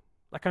that's good.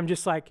 Like I'm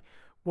just like,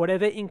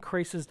 whatever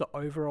increases the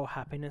overall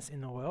happiness in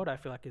the world, I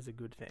feel like is a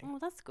good thing. Oh,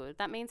 that's good.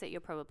 That means that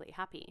you're probably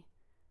happy.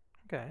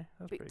 Okay,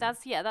 that's pretty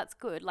That's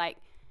good. Like,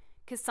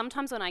 because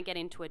sometimes when I get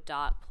into a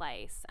dark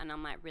place and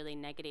I'm like really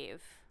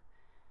negative,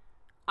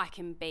 I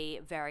can be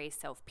very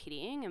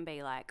self-pitying and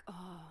be like,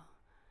 oh,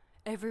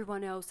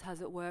 everyone else has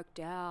it worked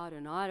out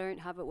and I don't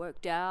have it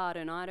worked out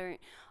and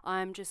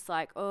I'm just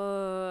like,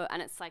 oh,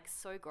 and it's like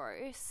so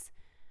gross.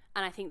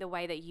 And I think the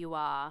way that you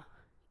are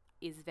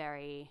is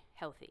very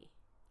healthy.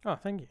 Oh,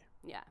 thank you.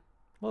 Yeah.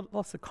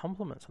 Lots of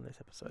compliments on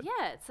this episode.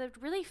 Yeah, it's a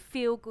really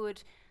feel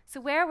good.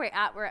 So where we're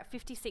at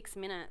 56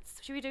 minutes.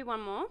 Should we do one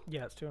more?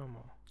 Yeah, let's do one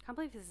more. Can't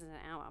believe this is an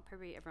hour.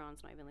 Probably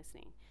everyone's not even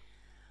listening.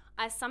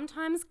 I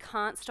sometimes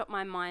can't stop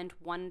my mind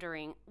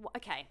wondering.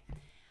 Okay,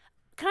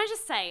 can I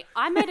just say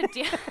I made a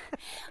deal.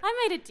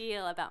 I made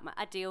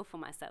a deal for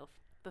myself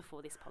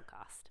before this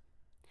podcast.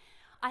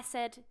 I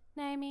said,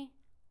 Naomi,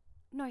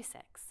 no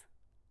sex,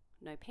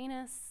 no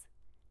penis,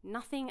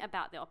 nothing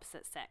about the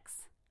opposite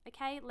sex.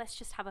 Okay, let's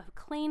just have a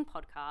clean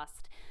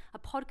podcast, a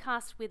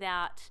podcast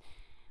without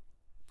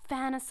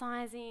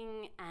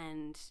fantasizing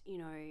and, you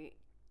know,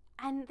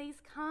 and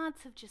these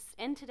cards have just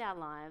entered our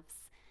lives.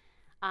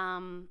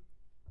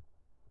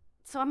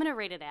 So I'm going to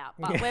read it out,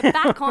 but we're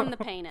back on the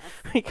penis.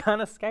 We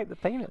can't escape the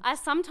penis. I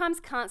sometimes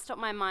can't stop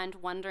my mind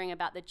wondering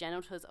about the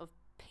genitals of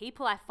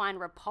people I find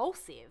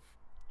repulsive.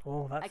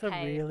 Oh, that's a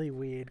really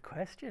weird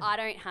question. I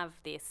don't have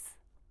this.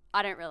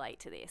 I don't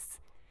relate to this.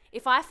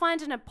 If I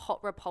find an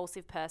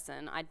repulsive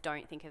person, I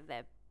don't think of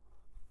their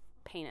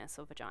penis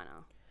or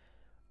vagina.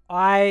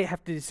 I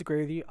have to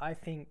disagree with you. I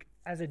think,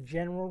 as a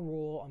general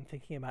rule, I'm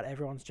thinking about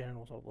everyone's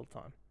genitals all the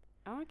time.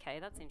 Oh, okay,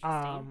 that's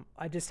interesting.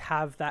 I just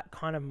have that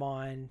kind of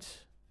mind.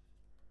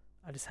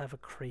 I just have a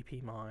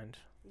creepy mind.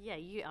 Yeah,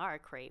 you are a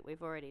creep.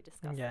 We've already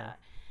discussed Yeah. that.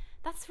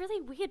 That's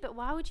really weird, but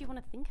why would you want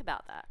to think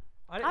about that?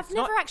 I've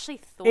never actually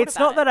thought about it. It's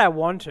not that I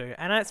want to,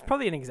 and it's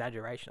probably an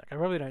exaggeration. Like, I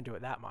probably don't do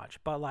it that much,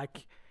 but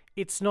like,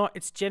 it's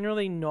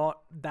generally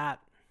not that,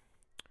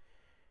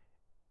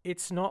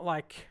 it's not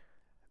like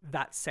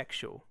that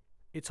sexual.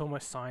 It's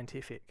almost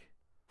scientific,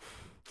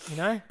 you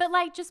know? But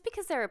like, just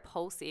because they're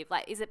repulsive,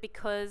 like, is it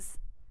because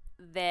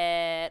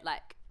their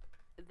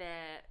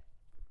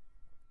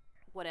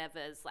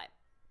whatever's like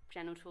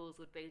genitals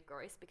would be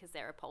gross because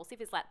they're repulsive?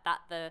 Is like that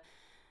the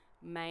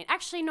main?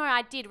 Actually, no,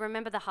 I did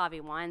remember the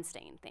Harvey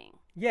Weinstein thing.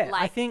 Yeah,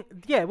 like, I think,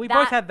 yeah, we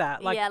both had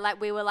that. Like, yeah, like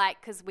we were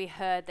like, because we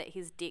heard that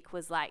his dick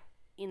was like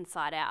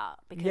inside out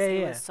because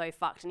he was so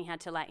fucked and he had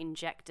to like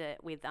inject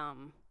it with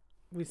some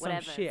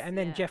shit. And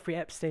then Jeffrey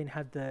Epstein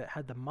had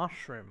the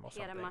mushroom or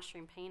something. He had a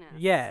mushroom penis.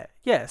 Yeah,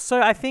 yeah. So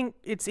I think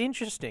it's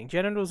interesting.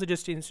 Genitals are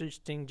just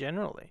interesting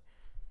generally.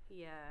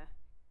 Yeah.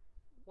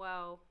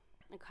 Well,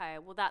 okay.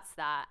 Well, that's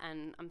that.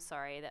 And I'm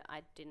sorry that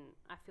I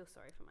feel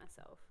sorry for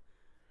myself.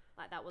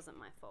 Like, that wasn't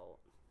my fault.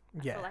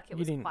 I feel like it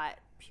was quite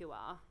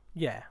pure.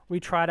 Yeah, we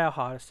tried our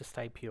hardest to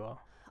stay pure.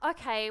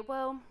 Okay,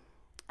 well,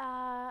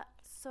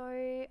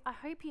 so I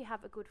hope you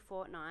have a good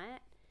fortnight.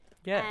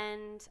 Yeah.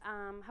 And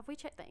have we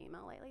checked the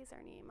email lately? Is there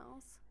any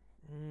emails?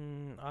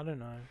 I don't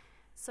know.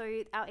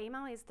 So our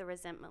email is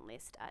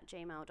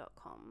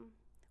theresentmentlist@gmail.com,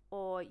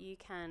 or you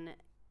can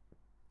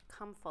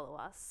come follow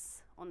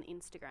us on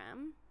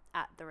Instagram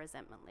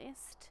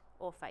 @theresentmentlist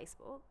or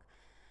Facebook.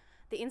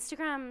 The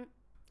Instagram,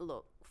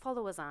 look,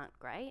 followers aren't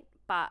great,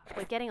 but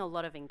we're getting a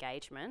lot of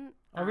engagement.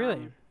 Oh,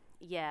 really?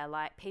 yeah,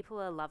 like people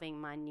are loving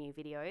my new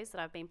videos that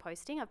I've been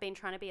posting. I've been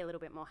trying to be a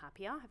little bit more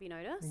happier. Have you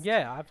noticed?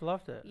 Yeah, I've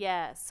loved it.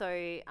 Yeah, so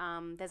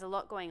there's a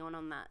lot going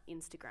on that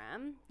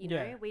Instagram. You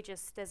know,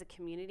 there's a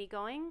community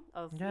going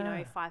of,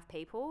 5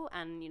 people,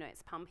 and,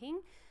 it's pumping.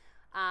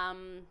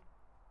 And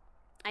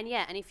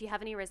if you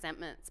have any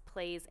resentments,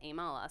 please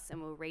email us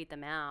and we'll read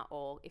them out.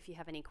 Or if you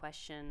have any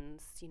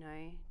questions,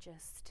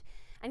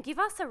 and give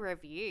us a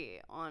review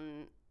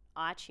on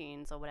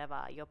iTunes or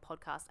whatever, your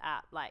podcast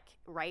app, like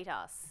rate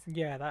us.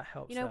 Yeah, that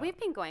helps. We've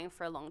been going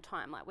for a long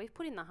time. Like, we've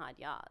put in the hard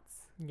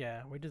yards.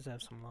 Yeah, we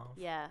deserve some love.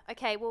 Yeah.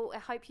 Okay, well, I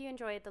hope you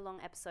enjoyed the long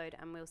episode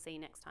and we'll see you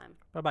next time.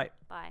 Bye-bye.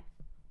 Bye.